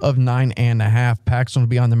 Bernie, of 9.5. Paxton will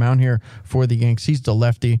be on the mound here for the Yanks. He's the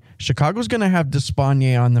lefty. Chicago's going to have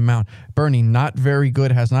Despaigne on the mound. Bernie, not very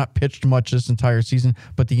good, has not pitched much this entire season,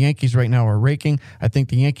 but the Yankees right now are raking. I think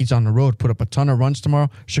the Yankees on the road put up a ton of runs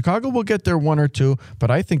tomorrow. Chicago will get their 1 or 2,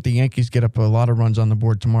 but I think the Yankees get up a lot of runs on the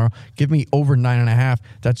board tomorrow. Give me over 9.5.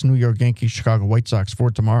 That's New York Yankees, Chicago White Sox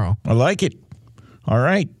for tomorrow. I like it. All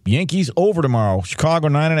right. Yankees over tomorrow. Chicago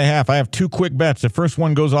 9.5. I have 2 quick bets. The first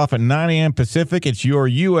one goes off at 9 a.m. Pacific. It's your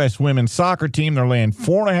U.S. women's soccer team. They're laying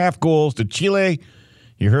 4.5 goals to Chile.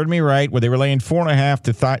 You heard me right, where they were laying 4.5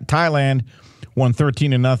 to Thailand, won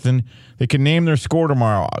 13-0. They can name their score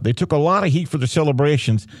tomorrow. They took a lot of heat for their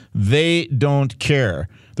celebrations. They don't care.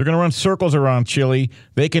 They're going to run circles around Chile.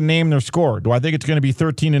 They can name their score. Do I think it's going to be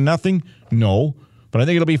 13-0? No. But I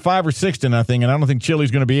think it'll be 5 or 6-0, and I don't think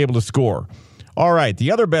Chile's going to be able to score. All right,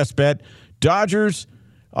 the other best bet, Dodgers,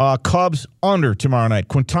 Cubs under tomorrow night.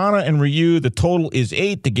 Quintana and Ryu, the total is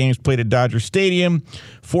 8. The game's played at Dodger Stadium.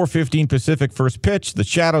 4:15 Pacific first pitch. The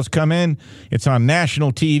shadows come in. It's on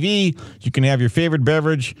national TV. You can have your favorite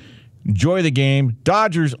beverage. Enjoy the game.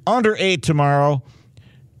 Dodgers under 8 tomorrow.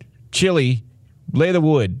 Chile, lay the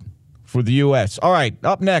wood for the U.S. All right,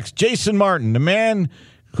 up next, Jason Martin, the man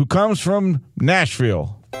who comes from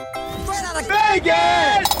Nashville. Straight out of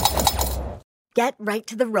Vegas! Get right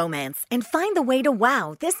to the romance and find the way to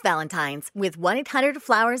wow this Valentine's with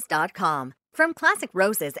 1-800-Flowers.com. From classic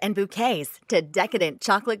roses and bouquets to decadent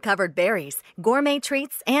chocolate-covered berries, gourmet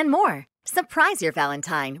treats, and more. Surprise your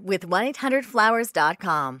Valentine with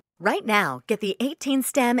 1-800-Flowers.com. Right now, get the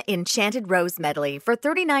 18-stem Enchanted Rose Medley for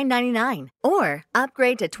 $39.99 or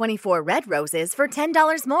upgrade to 24 red roses for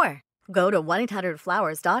 $10 more. Go to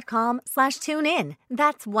 1-800-Flowers.com/tune-in.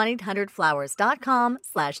 That's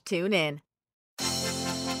 1-800-Flowers.com/tune-in.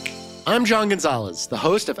 I'm John Gonzalez, the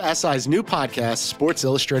host of SI's new podcast, Sports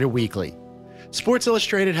Illustrated Weekly. Sports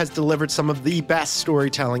Illustrated has delivered some of the best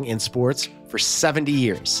storytelling in sports for 70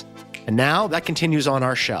 years. And now that continues on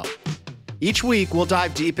our show. Each week, we'll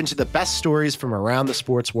dive deep into the best stories from around the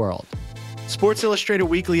sports world. Sports Illustrated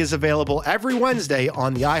Weekly is available every Wednesday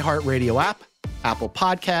on the iHeartRadio app, Apple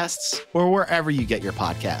Podcasts, or wherever you get your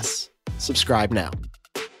podcasts. Subscribe now.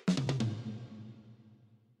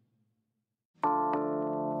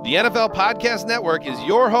 The NFL Podcast Network is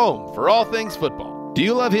your home for all things football. Do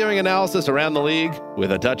you love hearing analysis around the league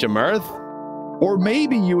with a touch of mirth? Or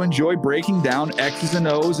maybe you enjoy breaking down X's and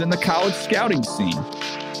O's in the college scouting scene.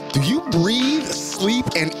 Do you breathe, sleep,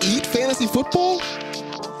 and eat fantasy football?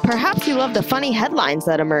 Perhaps you love the funny headlines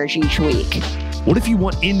that emerge each week. What if you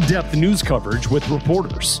want in-depth news coverage with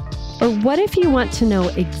reporters? Or what if you want to know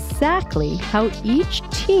exactly how each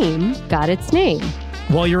team got its name?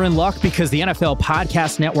 Well, you're in luck because the NFL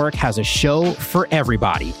Podcast Network has a show for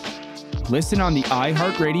everybody. Listen on the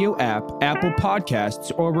iHeartRadio app, Apple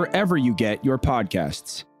Podcasts, or wherever you get your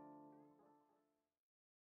podcasts.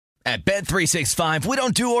 At Bet365, we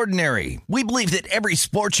don't do ordinary. We believe that every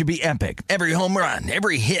sport should be epic. Every home run,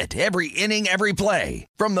 every hit, every inning, every play.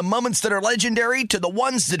 From the moments that are legendary to the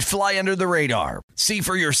ones that fly under the radar. See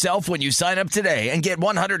for yourself when you sign up today and get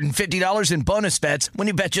 $150 in bonus bets when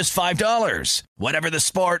you bet just $5. Whatever the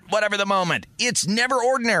sport, whatever the moment, it's never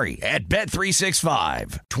ordinary at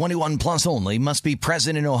Bet365. 21 plus only. Must be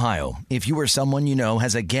present in Ohio. If you or someone you know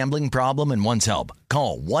has a gambling problem and wants help,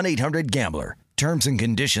 call 1-800-GAMBLER. Terms and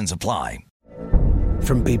conditions apply.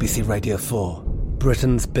 From BBC Radio 4,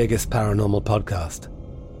 Britain's biggest paranormal podcast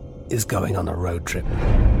is going on a road trip.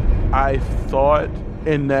 I thought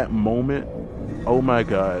in that moment, oh my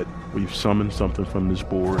God, we've summoned something from this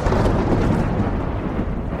board.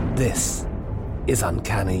 This is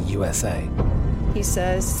Uncanny USA. He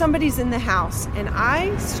says, somebody's in the house, and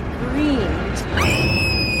I screamed.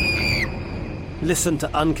 Listen to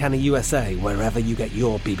Uncanny USA wherever you get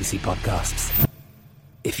your BBC podcasts,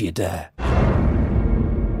 if you dare.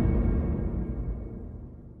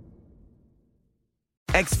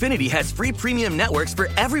 Xfinity has free premium networks for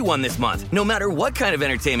everyone this month, no matter what kind of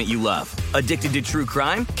entertainment you love. Addicted to true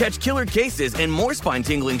crime? Catch killer cases and more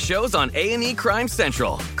spine-tingling shows on A&E Crime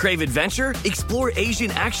Central. Crave adventure? Explore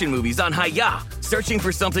Asian action movies on Hi-YAH. Searching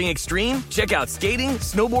for something extreme? Check out skating,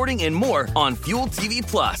 snowboarding, and more on Fuel TV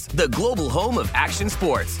Plus, the global home of action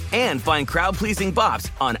sports. And find crowd-pleasing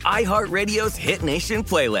bops on iHeartRadio's Hit Nation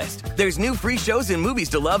playlist. There's new free shows and movies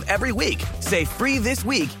to love every week. Say free this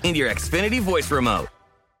week in your Xfinity voice remote.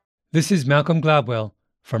 This is Malcolm Gladwell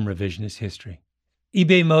from Revisionist History.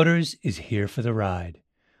 eBay Motors is here for the ride.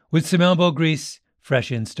 With some elbow grease, fresh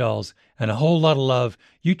installs, and a whole lot of love,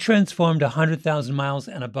 you transformed 100,000 miles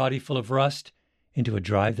and a body full of rust into a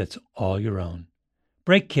drive that's all your own.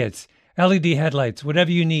 Brake kits, LED headlights,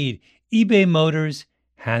 whatever you need, eBay Motors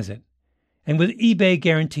has it. And with eBay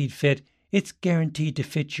Guaranteed Fit, it's guaranteed to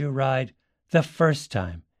fit your ride the first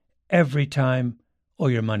time, every time, or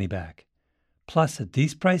your money back. Plus, at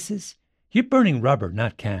these prices, you're burning rubber,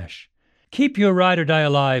 not cash. Keep your ride or die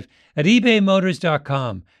alive at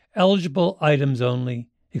ebaymotors.com. Eligible items only.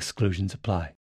 Exclusions apply.